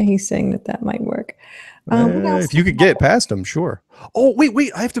 Oh, yeah, he's saying that might work. If you could get past him, sure. Oh,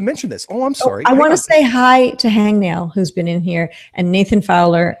 wait, I have to mention this. Oh, I'm sorry. I want to say hi to Hangnail, who's been in here, and Nathan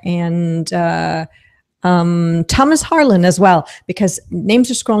Fowler, and Thomas Harlan as well, because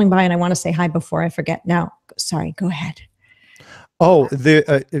names are scrolling by and I want to say hi before I forget. Now, sorry, go ahead. Oh,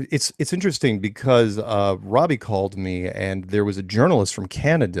 it's interesting because Robbie called me, and there was a journalist from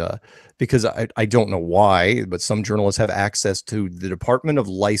Canada, because I don't know why, but some journalists have access to the Department of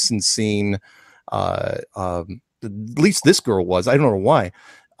Licensing. At least this girl was. I don't know why.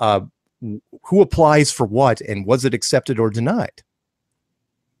 Who applies for what, and was it accepted or denied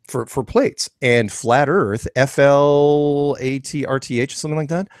for plates? And Flat Earth, FLATRTH, something like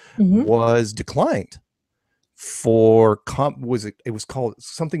that, was declined. For it was called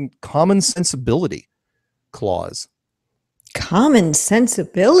something common sensibility clause. Common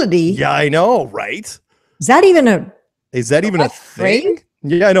sensibility? Yeah, I know, right? Is that even a thing?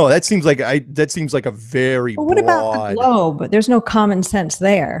 Yeah, I know. That seems like a very what about the globe? There's no common sense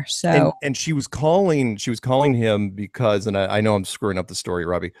there. So and she was calling him because, and I know I'm screwing up the story,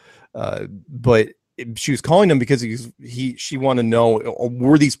 Robbie, but she was calling him because she wanted to know,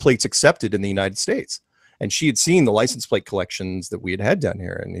 were these plates accepted in the United States? And she had seen the license plate collections that we had down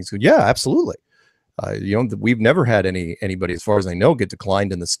here, and he said, "Yeah, absolutely. We've never had anybody, as far as I know, get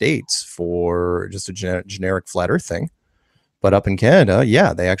declined in the States for just a generic flat Earth thing. But up in Canada,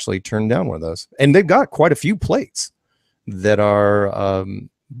 yeah, they actually turned down one of those, and they've got quite a few plates that are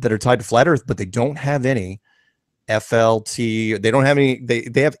tied to flat Earth, but they don't have any FLT. They don't have any.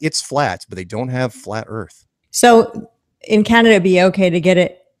 They have it's flat, but they don't have flat Earth. So in Canada, it'd be okay to get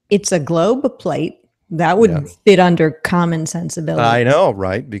it. It's a globe plate. That would fit under common sensibility. I know,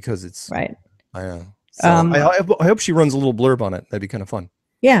 right? Because it's right. I know. So I hope she runs a little blurb on it. That'd be kind of fun.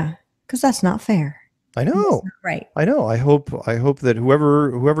 Yeah, because that's not fair. I know. Right. I know. I hope that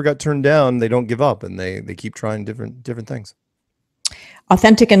whoever got turned down, they don't give up and they keep trying different things.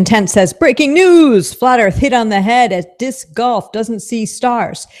 Authentic Intent says, breaking news, Flat Earth hit on the head as disc golf doesn't see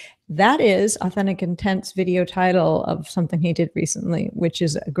stars. That is Authentic Intent's video title of something he did recently, which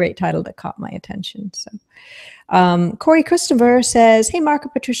is a great title that caught my attention. So Corey Christopher says, hey, Mark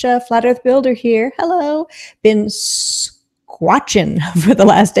and Patricia, Flat Earth Builder here. Hello. Been squatching for the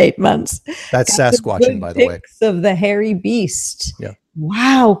last 8 months. That's Sasquatching, by the way. Of the hairy beast. Yeah.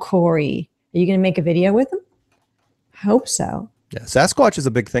 Wow, Corey. Are you going to make a video with him? I hope so. Yeah. Sasquatch is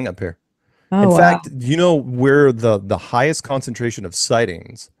a big thing up here. Oh, in fact, you know where the highest concentration of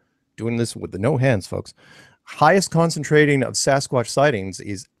sightings, doing this with the no hands, folks, highest concentrating of Sasquatch sightings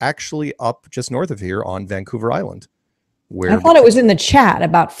is actually up just north of here on Vancouver Island. Where I thought it was in the chat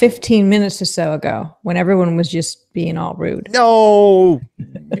about 15 minutes or so ago when everyone was just being all rude. No,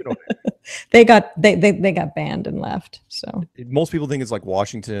 they got banned and left. So most people think it's like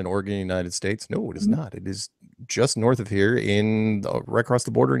Washington and Oregon, United States. No, it is not. It is just north of here right across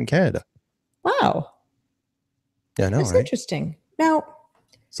the border in Canada. Wow. Yeah, I know, that's right? Interesting. Now,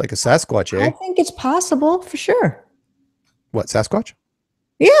 it's like a Sasquatch, eh? I think it's possible for sure. What, Sasquatch?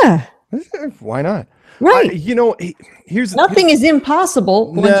 Yeah. Why not? Right. Here's nothing is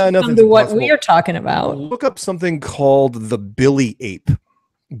impossible once you come to what we are talking about. Look up something called the Billy ape,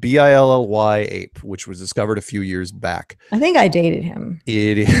 Billy ape, which was discovered a few years back. I think I dated him.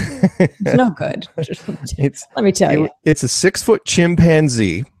 It's no good. Let me tell you. It's a 6-foot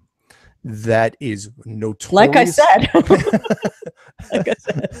chimpanzee that is notorious. Like I said.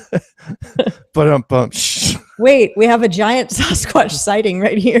 But wait, we have a giant Sasquatch sighting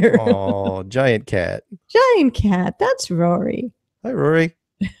right here. Oh, giant cat. Giant cat. That's Rory. Hi, Rory.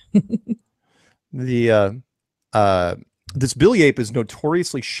 This Billy ape is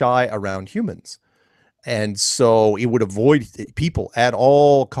notoriously shy around humans. And so it would avoid people at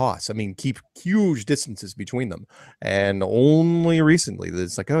all costs. I mean, keep huge distances between them. And only recently,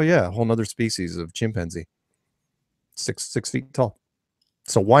 it's like, oh yeah, a whole nother species of chimpanzee, 6 feet tall.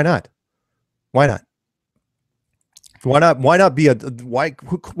 So why not? Why not? Why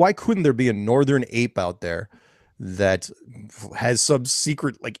couldn't there be a northern ape out there that has some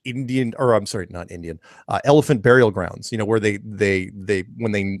secret like Indian, or I'm sorry, not Indian, elephant burial grounds, you know, where they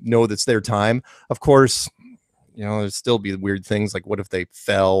when they know that's their time. Of course, you know, there'd still be weird things like what if they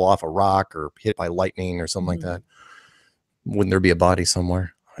fell off a rock or hit by lightning or something like that? Wouldn't there be a body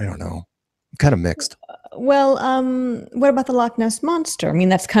somewhere? I don't know. I'm kind of mixed. Well, what about the Loch Ness Monster? I mean,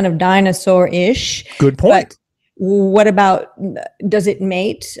 that's kind of dinosaur-ish. Good point. But what about, does it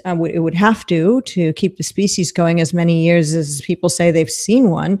mate? It would have to keep the species going as many years as people say they've seen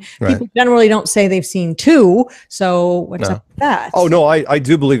one. Right. People generally don't say they've seen two. So what's up with that? Oh, no, I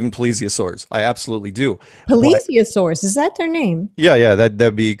do believe in plesiosaurs. I absolutely do. Plesiosaurs, is that their name? Yeah,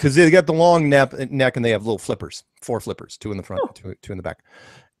 that'd be, because they got the long neck and they have little flippers, 4 flippers, 2 in the front, two in the back.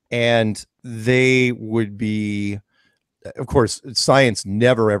 And they would be, of course, science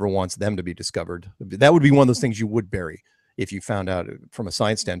never ever wants them to be discovered. That would be one of those things you would bury if you found out from a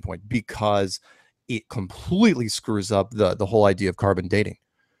science standpoint, because it completely screws up the whole idea of carbon dating.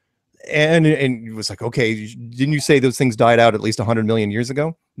 And it was like, okay, didn't you say those things died out at least 100 million years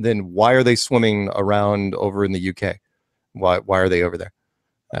ago? Then why are they swimming around over in the UK? Why are they over there?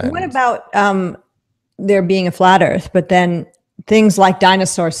 And what about there being a flat Earth, but then things like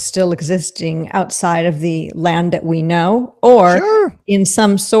dinosaurs still existing outside of the land that we know, or in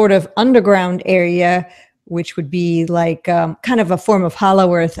some sort of underground area, which would be like kind of a form of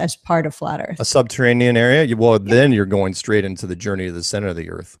hollow Earth as part of flat Earth. A subterranean area? Well, then you're going straight into the journey to the center of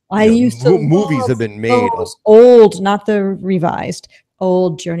the Earth. I used to movies have been made. Old, not the revised,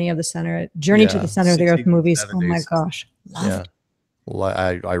 old Journey to the Center of the Earth movies. Oh my gosh. Yeah. Well,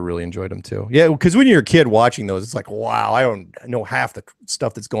 I really enjoyed them too. Yeah, because when you're a kid watching those, it's like, wow, I don't know half the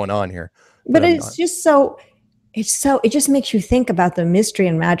stuff that's going on here. But it's just so, it just makes you think about the mystery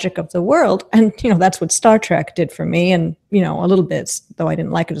and magic of the world. And, you know, that's what Star Trek did for me. And, you know, a little bit, though I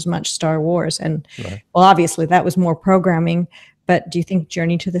didn't like it as much, Star Wars. And, well, obviously that was more programming. But do you think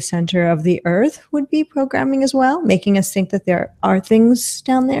Journey to the Center of the Earth would be programming as well, making us think that there are things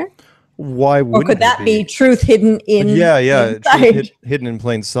down there? Why wouldn't or could that be truth hidden in truth hidden in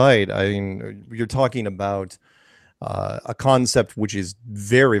plain sight? I mean, you're talking about a concept which is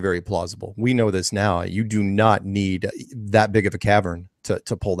very, very plausible. We know this now. You do not need that big of a cavern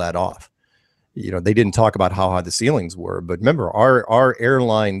to pull that off. You know, they didn't talk about how high the ceilings were, but remember, our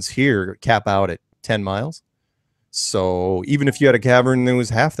airlines here cap out at 10 miles. So even if you had a cavern that was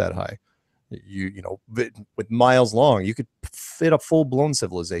half that high, you know, with miles long, you could fit a full-blown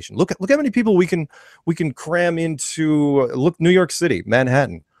civilization. Look how many people we can cram into. Look, New York City,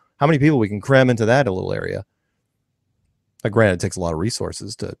 Manhattan. How many people we can cram into that little area? Granted, it takes a lot of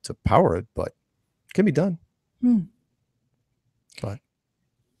resources to power it, but it can be done. But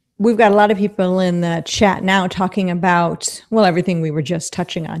we've got a lot of people in the chat now talking about, well, everything we were just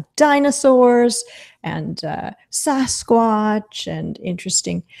touching on: dinosaurs and Sasquatch, and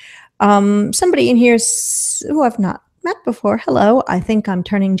interesting. Somebody in here who I've not met before. Hello. I think I'm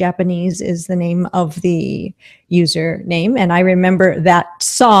turning Japanese is the name of the username. And I remember that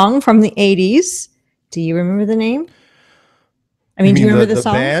song from the 80s. Do you remember the name? I mean, do you remember the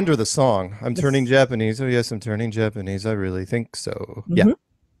song? The band or the song? I'm turning Japanese. Oh, yes, I'm turning Japanese. I really think so. Yeah.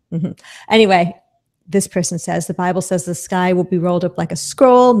 Anyway, this person says, the Bible says the sky will be rolled up like a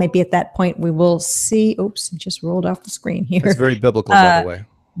scroll. Maybe at that point we will see. Oops, it just rolled off the screen here. It's very biblical, by the way.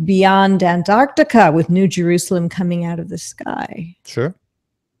 Beyond Antarctica, with New Jerusalem coming out of the sky. Sure.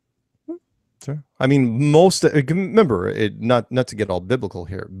 I mean, remember, not to get all biblical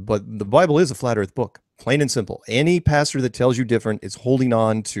here, but the Bible is a flat earth book, plain and simple. Any pastor that tells you different is holding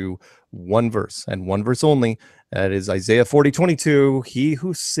on to one verse, and one verse only. That is Isaiah 40:22. He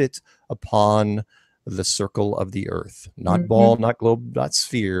who sits upon the circle of the earth, not ball, not globe, not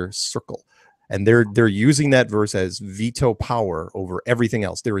sphere, circle. And they're using that verse as veto power over everything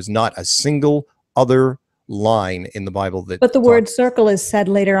else. There is not a single other line in the Bible that. But the word circle is said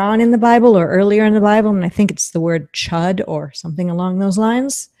later on in the Bible or earlier in the Bible, and I think it's the word chud or something along those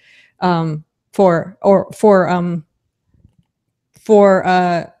lines, for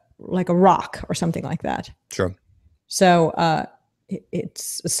like a rock or something like that. Sure. So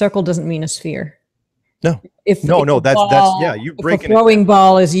it's a circle doesn't mean a sphere. No. That's you break a throwing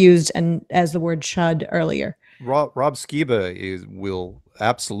ball is used and as the word chud earlier. Rob Skiba will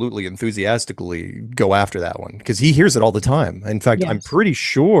absolutely enthusiastically go after that one because he hears it all the time. In fact, I'm pretty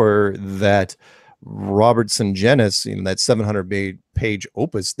sure that Robertson Jenis, that 700-page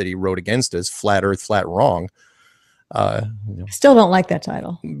opus that he wrote against us, Flat Earth, Flat Wrong. Still don't like that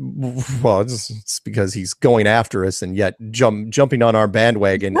title. Well, it's because he's going after us and yet jumping on our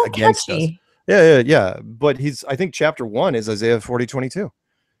bandwagon against us. Yeah. But I think chapter 1 is Isaiah 40:22.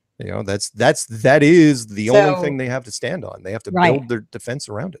 You know, that is the only thing they have to stand on. They have to build their defense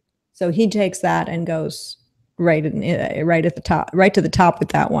around it. So he takes that and goes right at the top, right to the top with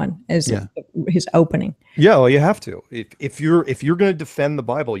that one as his opening. Yeah, well, you have to. If you're going to defend the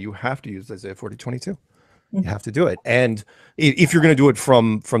Bible, you have to use Isaiah 40:22. You have to do it. And if you're going to do it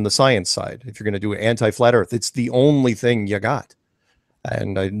from the science side, if you're going to do it anti-flat Earth, it's the only thing you got.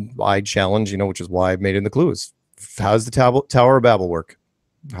 And I challenge, which is why I've made it in the clues. How does the Tower of Babel work?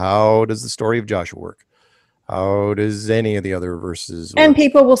 How does the story of Joshua work? How does any of the other verses work? And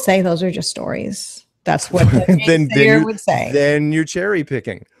people will say those are just stories. That's what the Steere would say. Then you're cherry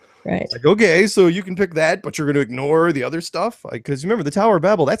picking. Right. Like, okay, so you can pick that, but you're going to ignore the other stuff? Because remember, the Tower of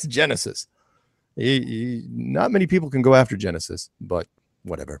Babel, that's Genesis. Not many people can go after Genesis, but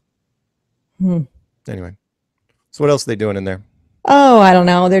whatever. Anyway. So what else are they doing in there? Oh, I don't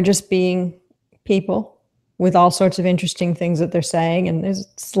know. They're just being people with all sorts of interesting things that they're saying. And there's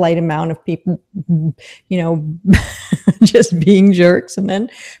a slight amount of people, just being jerks. And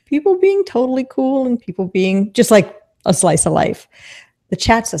then people being totally cool and people being just like a slice of life. The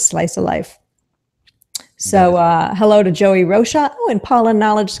chat's a slice of life. So hello to Joey Rocha. Oh, and Paula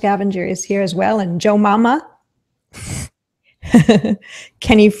Knowledge Scavenger is here as well. And Joe Mama.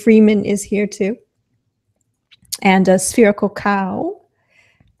 Kenny Freeman is here too. And a Spherical Cow.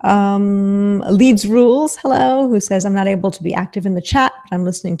 Leeds Rules, hello, who says, I'm not able to be active in the chat, but I'm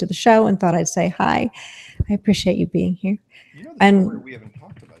listening to the show and thought I'd say hi. I appreciate you being here. And we haven't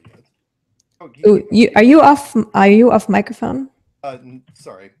talked about yet. Are you off microphone?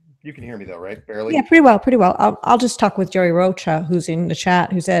 Sorry. You can hear me though, right? Barely? Yeah, pretty well. I'll just talk with Joey Rocha, who's in the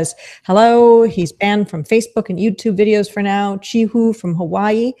chat, who says, hello, he's banned from Facebook and YouTube videos for now. Chihu from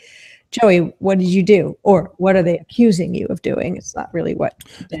Hawaii. Joey, what did you do? Or what are they accusing you of doing? It's not really what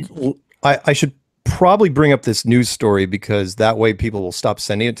you did. I should probably bring up this news story because that way people will stop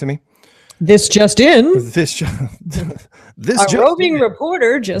sending it to me. This just in. This a roving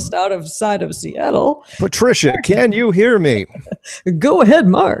reporter just outside of Seattle. Patricia, can you hear me? Go ahead,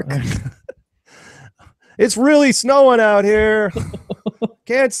 Mark. It's really snowing out here.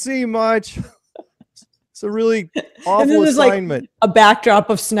 Can't see much. It's a really awful assignment. Like a backdrop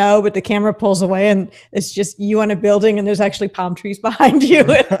of snow, but the camera pulls away and it's just you on a building and there's actually palm trees behind you.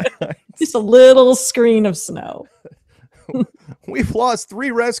 Just a little screen of snow. We've lost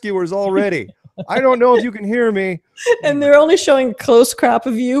 3 rescuers already. I don't know if you can hear me. And they're only showing a close crop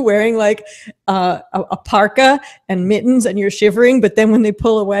of you wearing like a parka and mittens and you're shivering. But then when they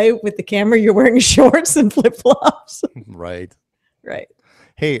pull away with the camera, you're wearing shorts and flip-flops. Right.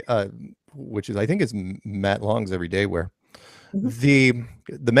 Hey, which is, I think it's Matt Long's everyday wear. The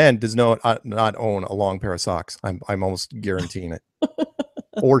man does not own a long pair of socks. I'm almost guaranteeing it.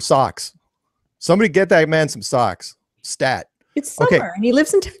 Or socks. Somebody get that man some socks. Stat. It's summer and he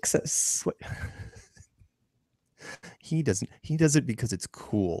lives in Texas. He does it because it's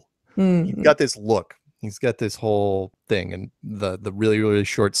cool. He's got this look. He's got this whole thing, and the really, really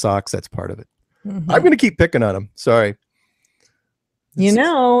short socks, that's part of it. I'm gonna keep picking on him. Sorry.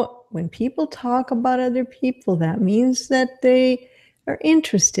 When people talk about other people, that means that they are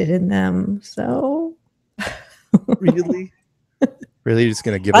interested in them. So really? Really, just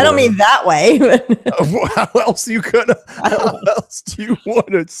gonna give? I don't mean that way. How else do you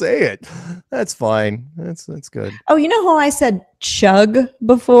want to say it? That's fine. That's good. Oh, you know how I said chug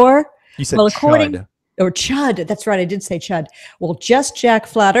before? You said chud. Or chud. That's right. I did say chud. Well, Just Jack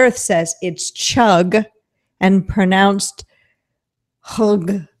Flat Earth says it's chug and pronounced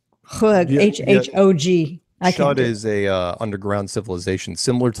hug, H-H-O-G. Chud is a underground civilization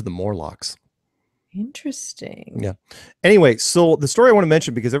similar to the Morlocks. Interesting. Yeah. Anyway, so the story I want to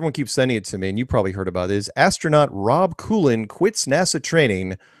mention, because everyone keeps sending it to me, and you probably heard about it, is astronaut Rob Coolin quits NASA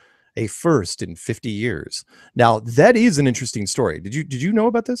training, a first in 50 years. Now, that is an interesting story. Did you know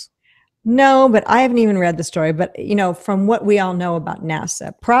about this? No, but I haven't even read the story. But, from what we all know about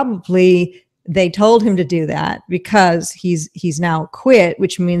NASA, probably they told him to do that because he's now quit,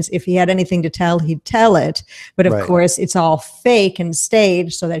 which means if he had anything to tell, he'd tell it. But of course, it's all fake and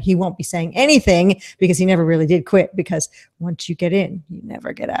staged so that he won't be saying anything because he never really did quit. Because once you get in, you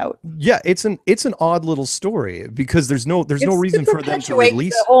never get out. Yeah, it's an odd little story because there's no reason for them to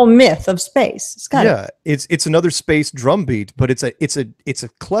release the whole myth of space. It's another space drumbeat, but it's a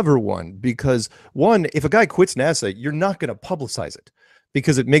clever one because if a guy quits NASA, you're not going to publicize it,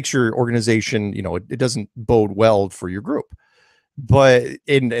 because it makes your organization, it doesn't bode well for your group. But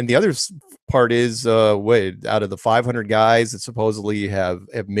and the other part is, out of the 500 guys that supposedly have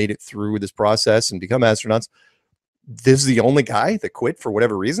made it through this process and become astronauts, this is the only guy that quit for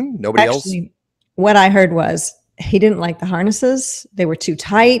whatever reason. Nobody else. What I heard was he didn't like the harnesses. They were too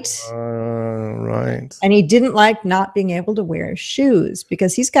tight. Right. And he didn't like not being able to wear shoes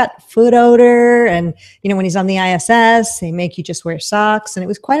because he's got foot odor. And, when he's on the ISS, they make you just wear socks. And it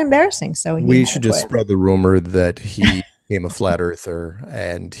was quite embarrassing. So we should just spread the rumor that he became a flat earther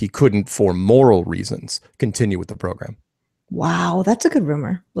and he couldn't, for moral reasons, continue with the program. Wow, that's a good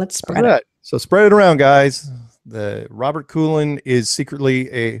rumor. Let's spread it. So spread it around, guys. The Rob Coulin, ROBBKULIN, is secretly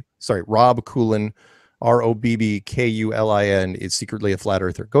a flat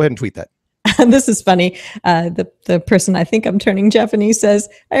earther. Go ahead and tweet that. This is funny. The person, I think I'm turning Japanese, says,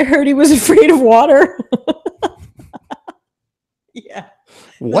 I heard he was afraid of water. Yeah.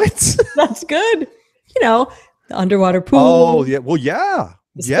 What? That's good. The underwater pool. Oh, yeah. Well, yeah.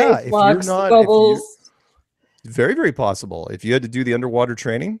 Yeah. If you're not, very, very possible. If you had to do the underwater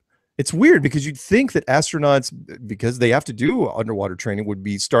training, it's weird because you'd think that astronauts, because they have to do underwater training, would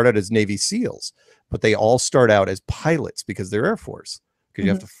start out as Navy SEALs, but they all start out as pilots because they're Air Force, because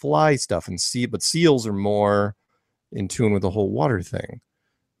you have to fly stuff and see. But SEALs are more in tune with the whole water thing.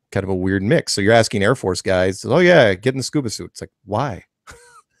 Kind of a weird mix. So you're asking Air Force guys, oh yeah, get in the scuba suit. It's like, why?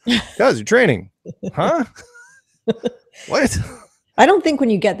 Guys, you're training, huh? What? I don't think when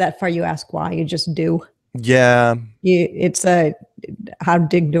you get that far, you ask why. You just do. Yeah. It's a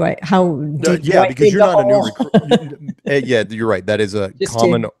because you're not a new recruit. Yeah, you're right. That is a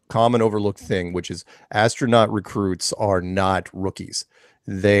common overlooked thing, which is astronaut recruits are not rookies.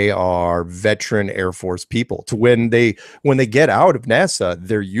 They are veteran Air Force people. To when they get out of NASA,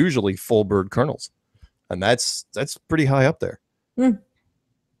 they're usually full bird colonels. And that's pretty high up there.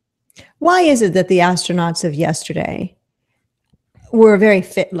 Why is it that the astronauts of yesterday were very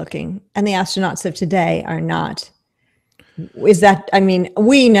fit looking and the astronauts of today are not? Is that,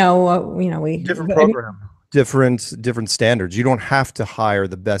 we know, different program, different standards. You don't have to hire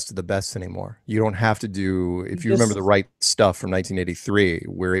the best of the best anymore. You don't have to do, if you remember The Right Stuff from 1983,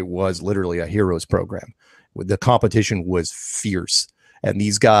 where it was literally a heroes program. The competition was fierce and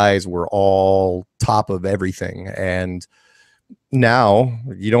these guys were all top of everything. And now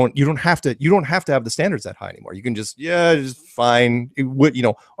you don't have to have the standards that high anymore. You can just fine.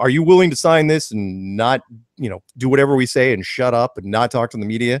 Are you willing to sign this and not, do whatever we say and shut up and not talk to the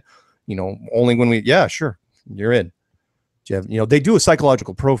media? Only when sure, you're in. They do a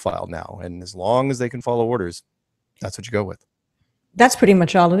psychological profile now, and as long as they can follow orders, that's what you go with. That's pretty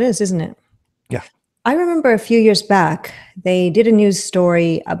much all it is, isn't it? Yeah. I remember a few years back, they did a news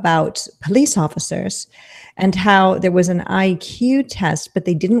story about police officers and how there was an IQ test, but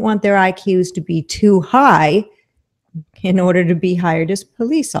they didn't want their IQs to be too high in order to be hired as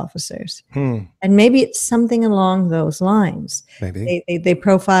police officers. And maybe it's something along those lines. Maybe. They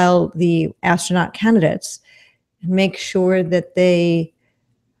profile the astronaut candidates and make sure that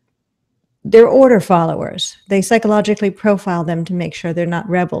they're order followers. They psychologically profile them to make sure they're not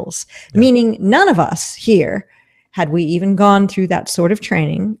rebels, meaning none of us here, had we even gone through that sort of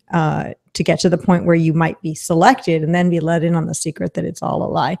training to get to the point where you might be selected and then be let in on the secret that it's all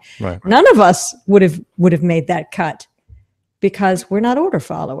a lie. Right. None of us would have made that cut because we're not order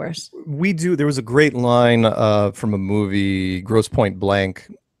followers. We do. There was a great line from a movie, Grosse Pointe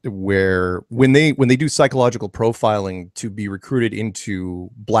Blank, where when they do psychological profiling to be recruited into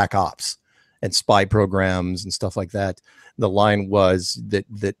black ops and spy programs and stuff like that, the line was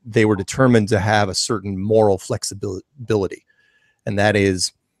that they were determined to have a certain moral flexibility, and that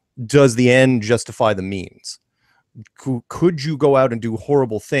is, does the end justify the means? Could you go out and do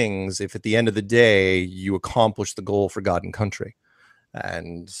horrible things if at the end of the day you accomplish the goal for God and country?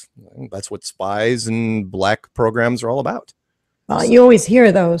 And that's what spies and black programs are all about. Well, you always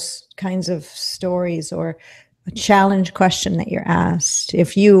hear those kinds of stories, or a challenge question that you're asked.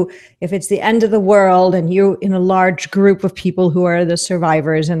 If it's the end of the world and you're in a large group of people who are the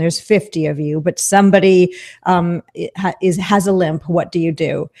survivors and there's 50 of you, but somebody has a limp, what do you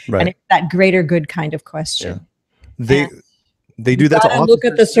do? Right. And it's that greater good kind of question. Yeah. They do that to officers. Look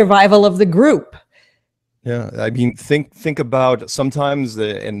at the survival of the group. Yeah, I mean, think about sometimes,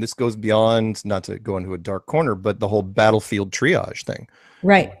 and this goes beyond, not to go into a dark corner, but the whole battlefield triage thing.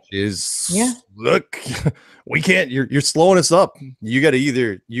 Right. Look, we can't, you're slowing us up. You got to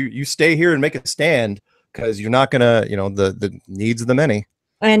either, you stay here and make a stand, because you're not going to, the needs of the many.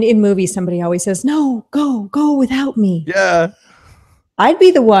 And in movies, somebody always says, no, go without me. Yeah. I'd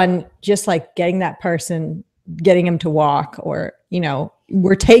be the one just like getting that person, getting him to walk, or,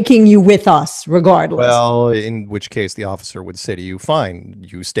 we're taking you with us regardless. Well, in which case the officer would say to you, fine,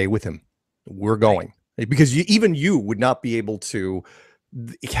 you stay with him. We're going. Because even you would not be able to,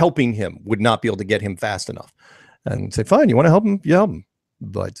 helping him would not be able to get him fast enough. And say, fine, you want to help him? You help him.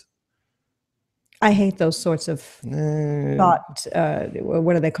 But I hate those sorts of thought.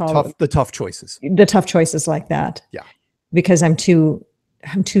 What do they call it? The tough choices. The tough choices like that. Yeah. Because I'm too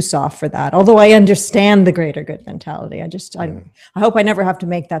soft for that. Although I understand the greater good mentality. I hope I never have to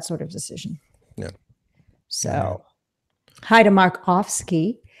make that sort of decision. Yeah. So, hi to Mark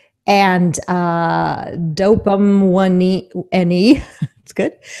Offsky and Dopam1NE. It's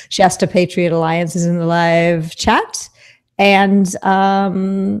good. Shasta Patriot Alliance is in the live chat. And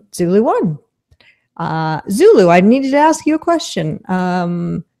Zulu 1. Zulu, I needed to ask you a question.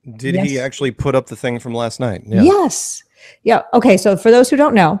 Did he actually put up the thing from last night? Yeah. Yes. Yeah. Okay. So for those who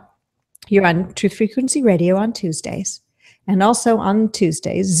don't know, you're on Truth Frequency Radio on Tuesdays. And also on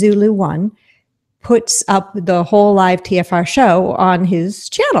Tuesdays, Zulu 1 puts up the whole live TFR show on his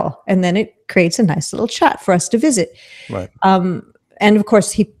channel. And then it creates a nice little chat for us to visit. Right. And of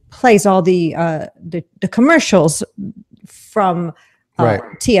course, he plays all the commercials from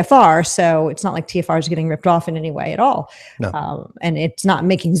TFR, so it's not like TFR is getting ripped off in any way at all. No. And it's not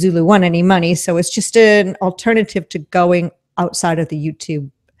making Zulu 1 any money, so it's just an alternative to going outside of the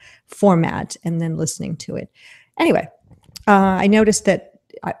YouTube format and then listening to it. Anyway, I noticed that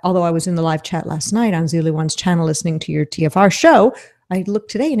although I was in the live chat last night on Zulu 1's channel listening to your TFR show, I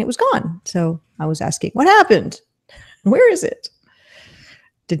looked today and it was gone. So I was asking, what happened? Where is it?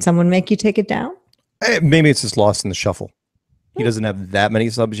 Did someone make you take it down? Maybe it's just lost in the shuffle. He doesn't have that many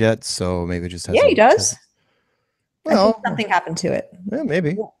subs yet, so maybe it just has. Yeah, he does. Well, I think something happened to it. Yeah,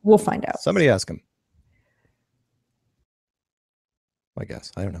 maybe. We'll find out. Somebody ask him. I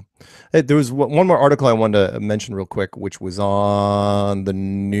guess. I don't know. There was one more article I wanted to mention real quick, which was on the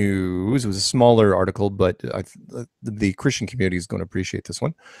news. It was a smaller article, but the Christian community is going to appreciate this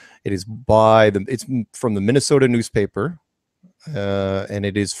one. It is it's from the Minnesota newspaper, and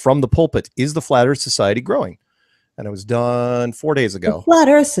it is from the pulpit. Is the Flat Earth Society growing? And it was done 4 days ago. The Flat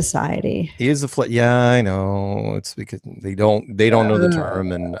Earth Society is the flat. Yeah, I know. It's because they don't know the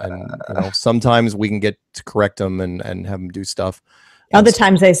term, and you know, sometimes we can get to correct them and have them do stuff. Other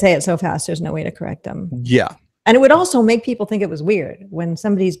times they say it so fast, there's no way to correct them. Yeah. And it would also make people think it was weird when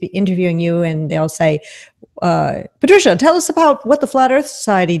somebody's interviewing you and they'll say, Patricia, tell us about what the Flat Earth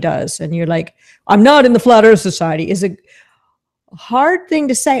Society does. And you're like, I'm not in the Flat Earth Society. Is a hard thing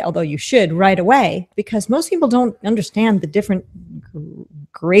to say, although you should right away, because most people don't understand the different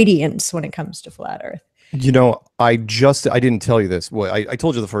gradients when it comes to flat Earth. You know, I didn't tell you this. Well, I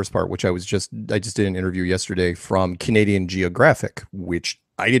told you the first part, which I just did an interview yesterday from Canadian Geographic, which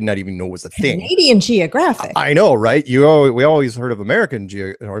I did not even know was a thing. Canadian Geographic. I know, right? We always heard of National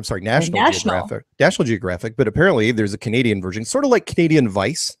Geographic, but apparently there's a Canadian version, sort of like Canadian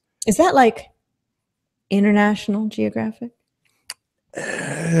Vice. Is that like International Geographic?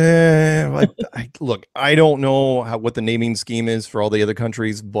 Look, I don't know what the naming scheme is for all the other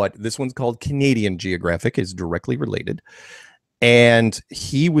countries, but this one's called Canadian Geographic, is directly related. And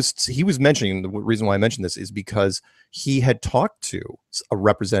he was mentioning, the reason why I mentioned this is because he had talked to a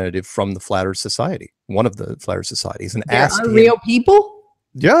representative from the Flat Earth Society, one of the Flat Earth Societies, and asked him, real people.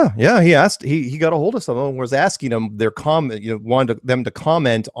 Yeah. He got a hold of someone and was asking them their comment, wanted them to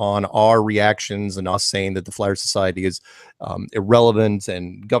comment on our reactions and us saying that the Flat Earth Society is irrelevant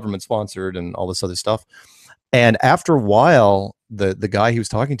and government sponsored and all this other stuff. And after a while, the guy he was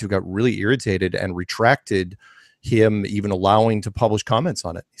talking to got really irritated and retracted him even allowing to publish comments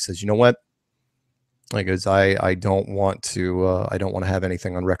on it. He says, you know what? Like, I don't want to have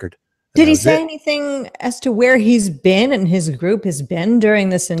anything on record. Did he say anything as to where he's been and his group has been during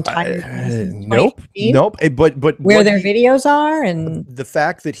this entire Nope. But where their videos are, and the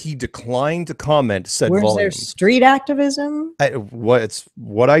fact that he declined to comment said where's volumes. Their street activism?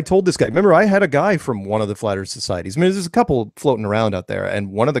 What I told this guy. Remember, I had a guy from one of the Flat Earth Societies. I mean, there's a couple floating around out there,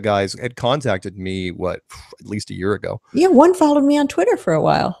 and one of the guys had contacted me at least a year ago. Yeah, one followed me on Twitter for a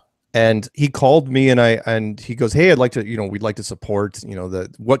while. And he called me and he goes, hey, I'd like to, we'd like to support,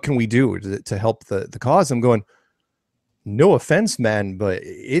 what can we do to help the cause? I'm going, no offense, man, but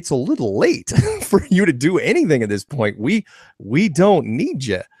it's a little late for you to do anything at this point. We don't need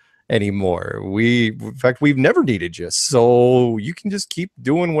you anymore. In fact, we've never needed you. So you can just keep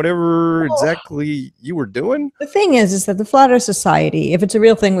doing whatever exactly you were doing. The thing is that the Flat Earth Society, if it's a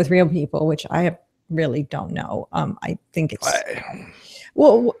real thing with real people, which I really don't know, I think it's...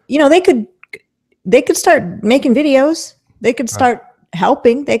 Well, they could start making videos. They could start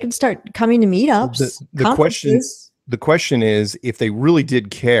helping. They could start coming to meetups. The question is, if they really did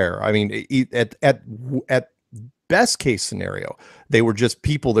care, I mean, at best case scenario, they were just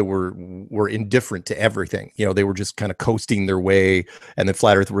people that were indifferent to everything. You know, they were just kind of coasting their way, and that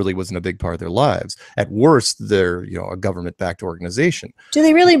flat Earth really wasn't a big part of their lives. At worst, they're, you know, a government-backed organization. Do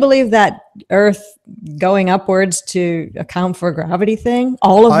they really believe that Earth going upwards to account for gravity thing?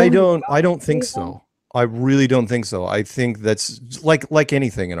 All of them? I don't think so. I really don't think so. I think that's like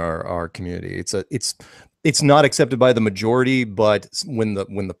anything in our community. It's not accepted by the majority, but when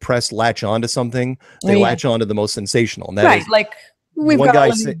the press latch onto something, they latch onto the most sensational. And that is, like we've got all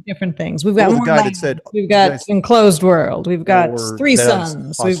these different things. We've got the guy that said we've got enclosed world. We've got three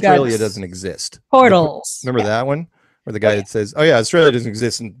suns. Australia doesn't exist. Portals. Remember that one? Where the guy that says, "Oh yeah, Australia doesn't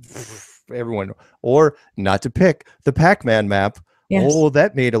exist," and everyone, or not to pick the Pac-Man map. Yes. Oh,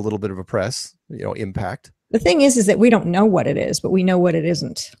 that made a little bit of a press, you know, impact. The thing is that we don't know what it is, but we know what it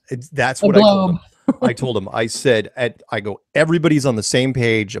isn't. That's what I told him. I told him, I said, I go, everybody's on the same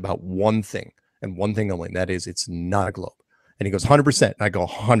page about one thing and one thing only, and that is it's not a globe. And he goes, 100%. And I go,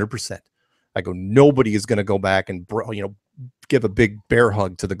 100%. I go, nobody is going to go back and, you know, give a big bear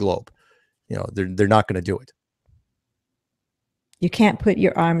hug to the globe. You know, they're not going to do it. You can't put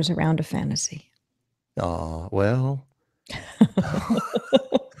your arms around a fantasy. Oh, well.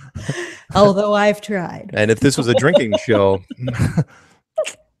 Although I've tried. And if this was a drinking show,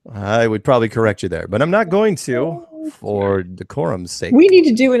 I would probably correct you there, but I'm not going to, for decorum's sake. We need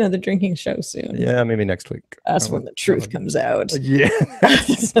to do another drinking show soon. Yeah, maybe next week. That's when the truth comes out. Yeah.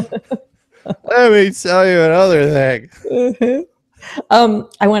 Let me tell you another thing.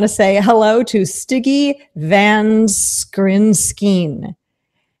 I want to say hello to Stiggy Van Skrinskeen.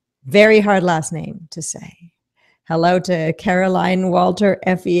 Very hard last name to say. Hello to Caroline Walter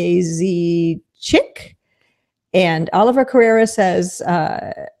FEAZ Chick. And Oliver Carrera says,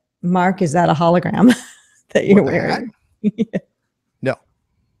 Mark, is that a hologram that you're wearing? Yeah.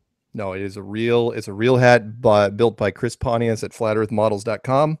 No, it is a real hat built by Chris Pontius at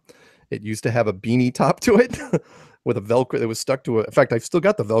flatearthmodels.com. It used to have a beanie top to it with a Velcro that was stuck to it. In fact, I've still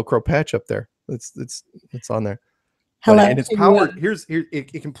got the Velcro patch up there. It's on there. Hello. And it's powered.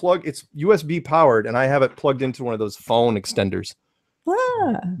 It can plug. It's USB powered, and I have it plugged into one of those phone extenders.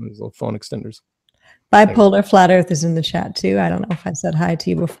 Those little phone extenders. Bipolar Flat Earth is in the chat too. I don't know if I said hi to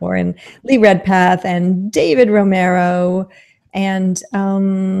you before. And Lee Redpath and David Romero and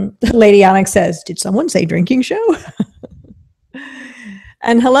Lady Onyx says, "Did someone say drinking show?"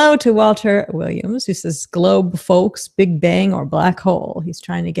 And hello to Walter Williams, who says, "Globe, folks, Big Bang or black hole." He's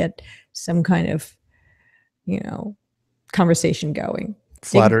trying to get some kind of, you know, conversation going.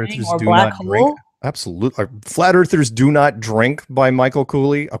 Flat Earthers do not drink. Absolutely. Flat Earthers do not drink by Michael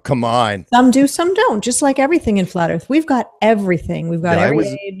Cooley. Oh, come on. Some do, some don't. Just like everything in Flat Earth. We've got everything. We've got every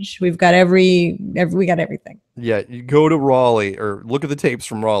age. We've got we got everything. Yeah, you go to Raleigh or look at the tapes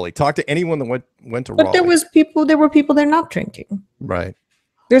from Raleigh. Talk to anyone that went to Raleigh. But there were people there not drinking. Right.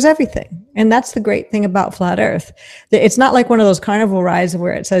 There's everything. And that's the great thing about Flat Earth. It's not like one of those carnival rides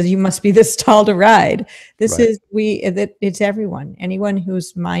where it says you must be this tall to ride. This is, it's everyone. Anyone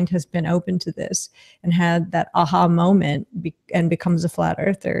whose mind has been open to this and had that aha moment and becomes a Flat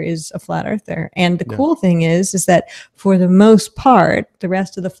Earther is a Flat Earther. And the cool thing is that for the most part, the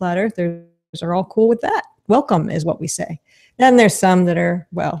rest of the Flat Earthers are all cool with that. Welcome is what we say. Then there's some that are,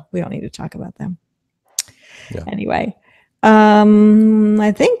 well, we don't need to talk about them. Yeah. Anyway.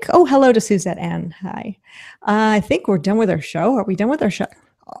 I think, hello to Suzette Ann. Hi. I think we're done with our show. Are we done with our show?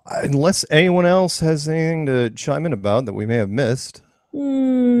 Unless anyone else has anything to chime in about that we may have missed.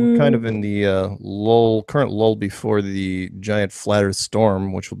 We're kind of in the current lull before the giant flat Earth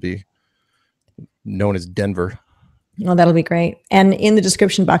storm, which will be known as Denver. Well, that'll be great. And in the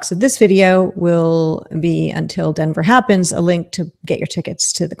description box of this video will be, until Denver happens, a link to get your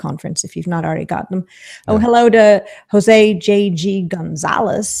tickets to the conference if you've not already got them. Oh, hello to Jose J.G.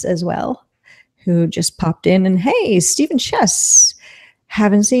 Gonzalez as well, who just popped in. And hey, Stephen Chess,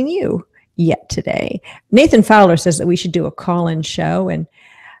 haven't seen you yet today. Nathan Fowler says that we should do a call-in show. And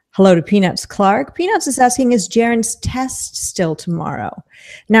hello to Peanuts Clark. Peanuts is asking, is Jaren's test still tomorrow?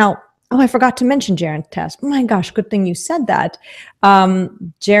 Now, I forgot to mention Jaren's test. Oh my gosh, good thing you said that.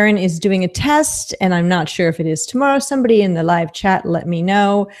 Jaren is doing a test, and I'm not sure if it is tomorrow. Somebody in the live chat let me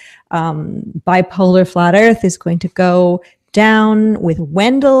know. Bipolar Flat Earth is going to go down with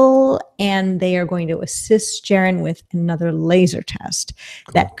Wendell, and they are going to assist Jaren with another laser test.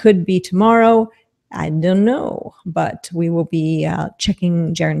 Cool. That could be tomorrow. I don't know, but we will be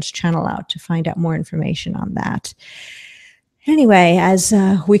checking Jaren's channel out to find out more information on that. Anyway, as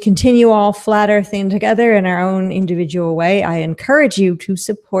we continue all flat earthing together in our own individual way, I encourage you to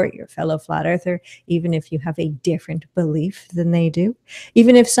support your fellow flat earther, even if you have a different belief than they do,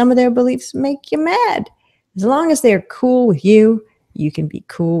 even if some of their beliefs make you mad. As long as they're cool with you, you can be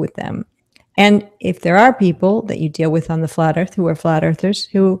cool with them. And if there are people that you deal with on the flat earth who are flat earthers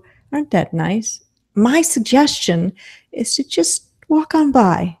who aren't that nice, my suggestion is to just walk on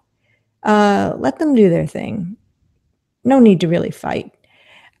by. Let them do their thing. No need to really fight.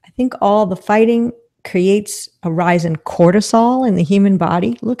 I think all the fighting creates a rise in cortisol in the human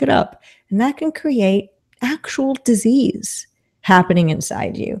body. Look it up. And that can create actual disease happening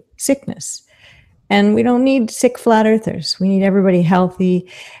inside you, sickness. And we don't need sick flat earthers. We need everybody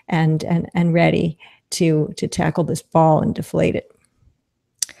healthy and ready to tackle this ball and deflate it.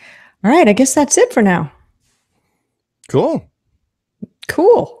 All right, I guess that's it for now. Cool.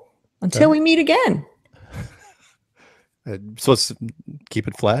 Until we meet again. Supposed to keep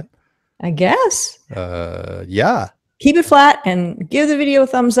it flat? I guess. Yeah. Keep it flat and give the video a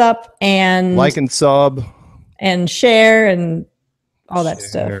thumbs up and like and sub and share and all that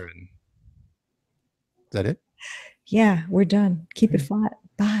stuff. Is that it? Yeah, we're done. Keep it flat.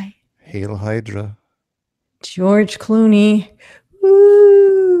 Bye. Hail Hydra. George Clooney. Woo.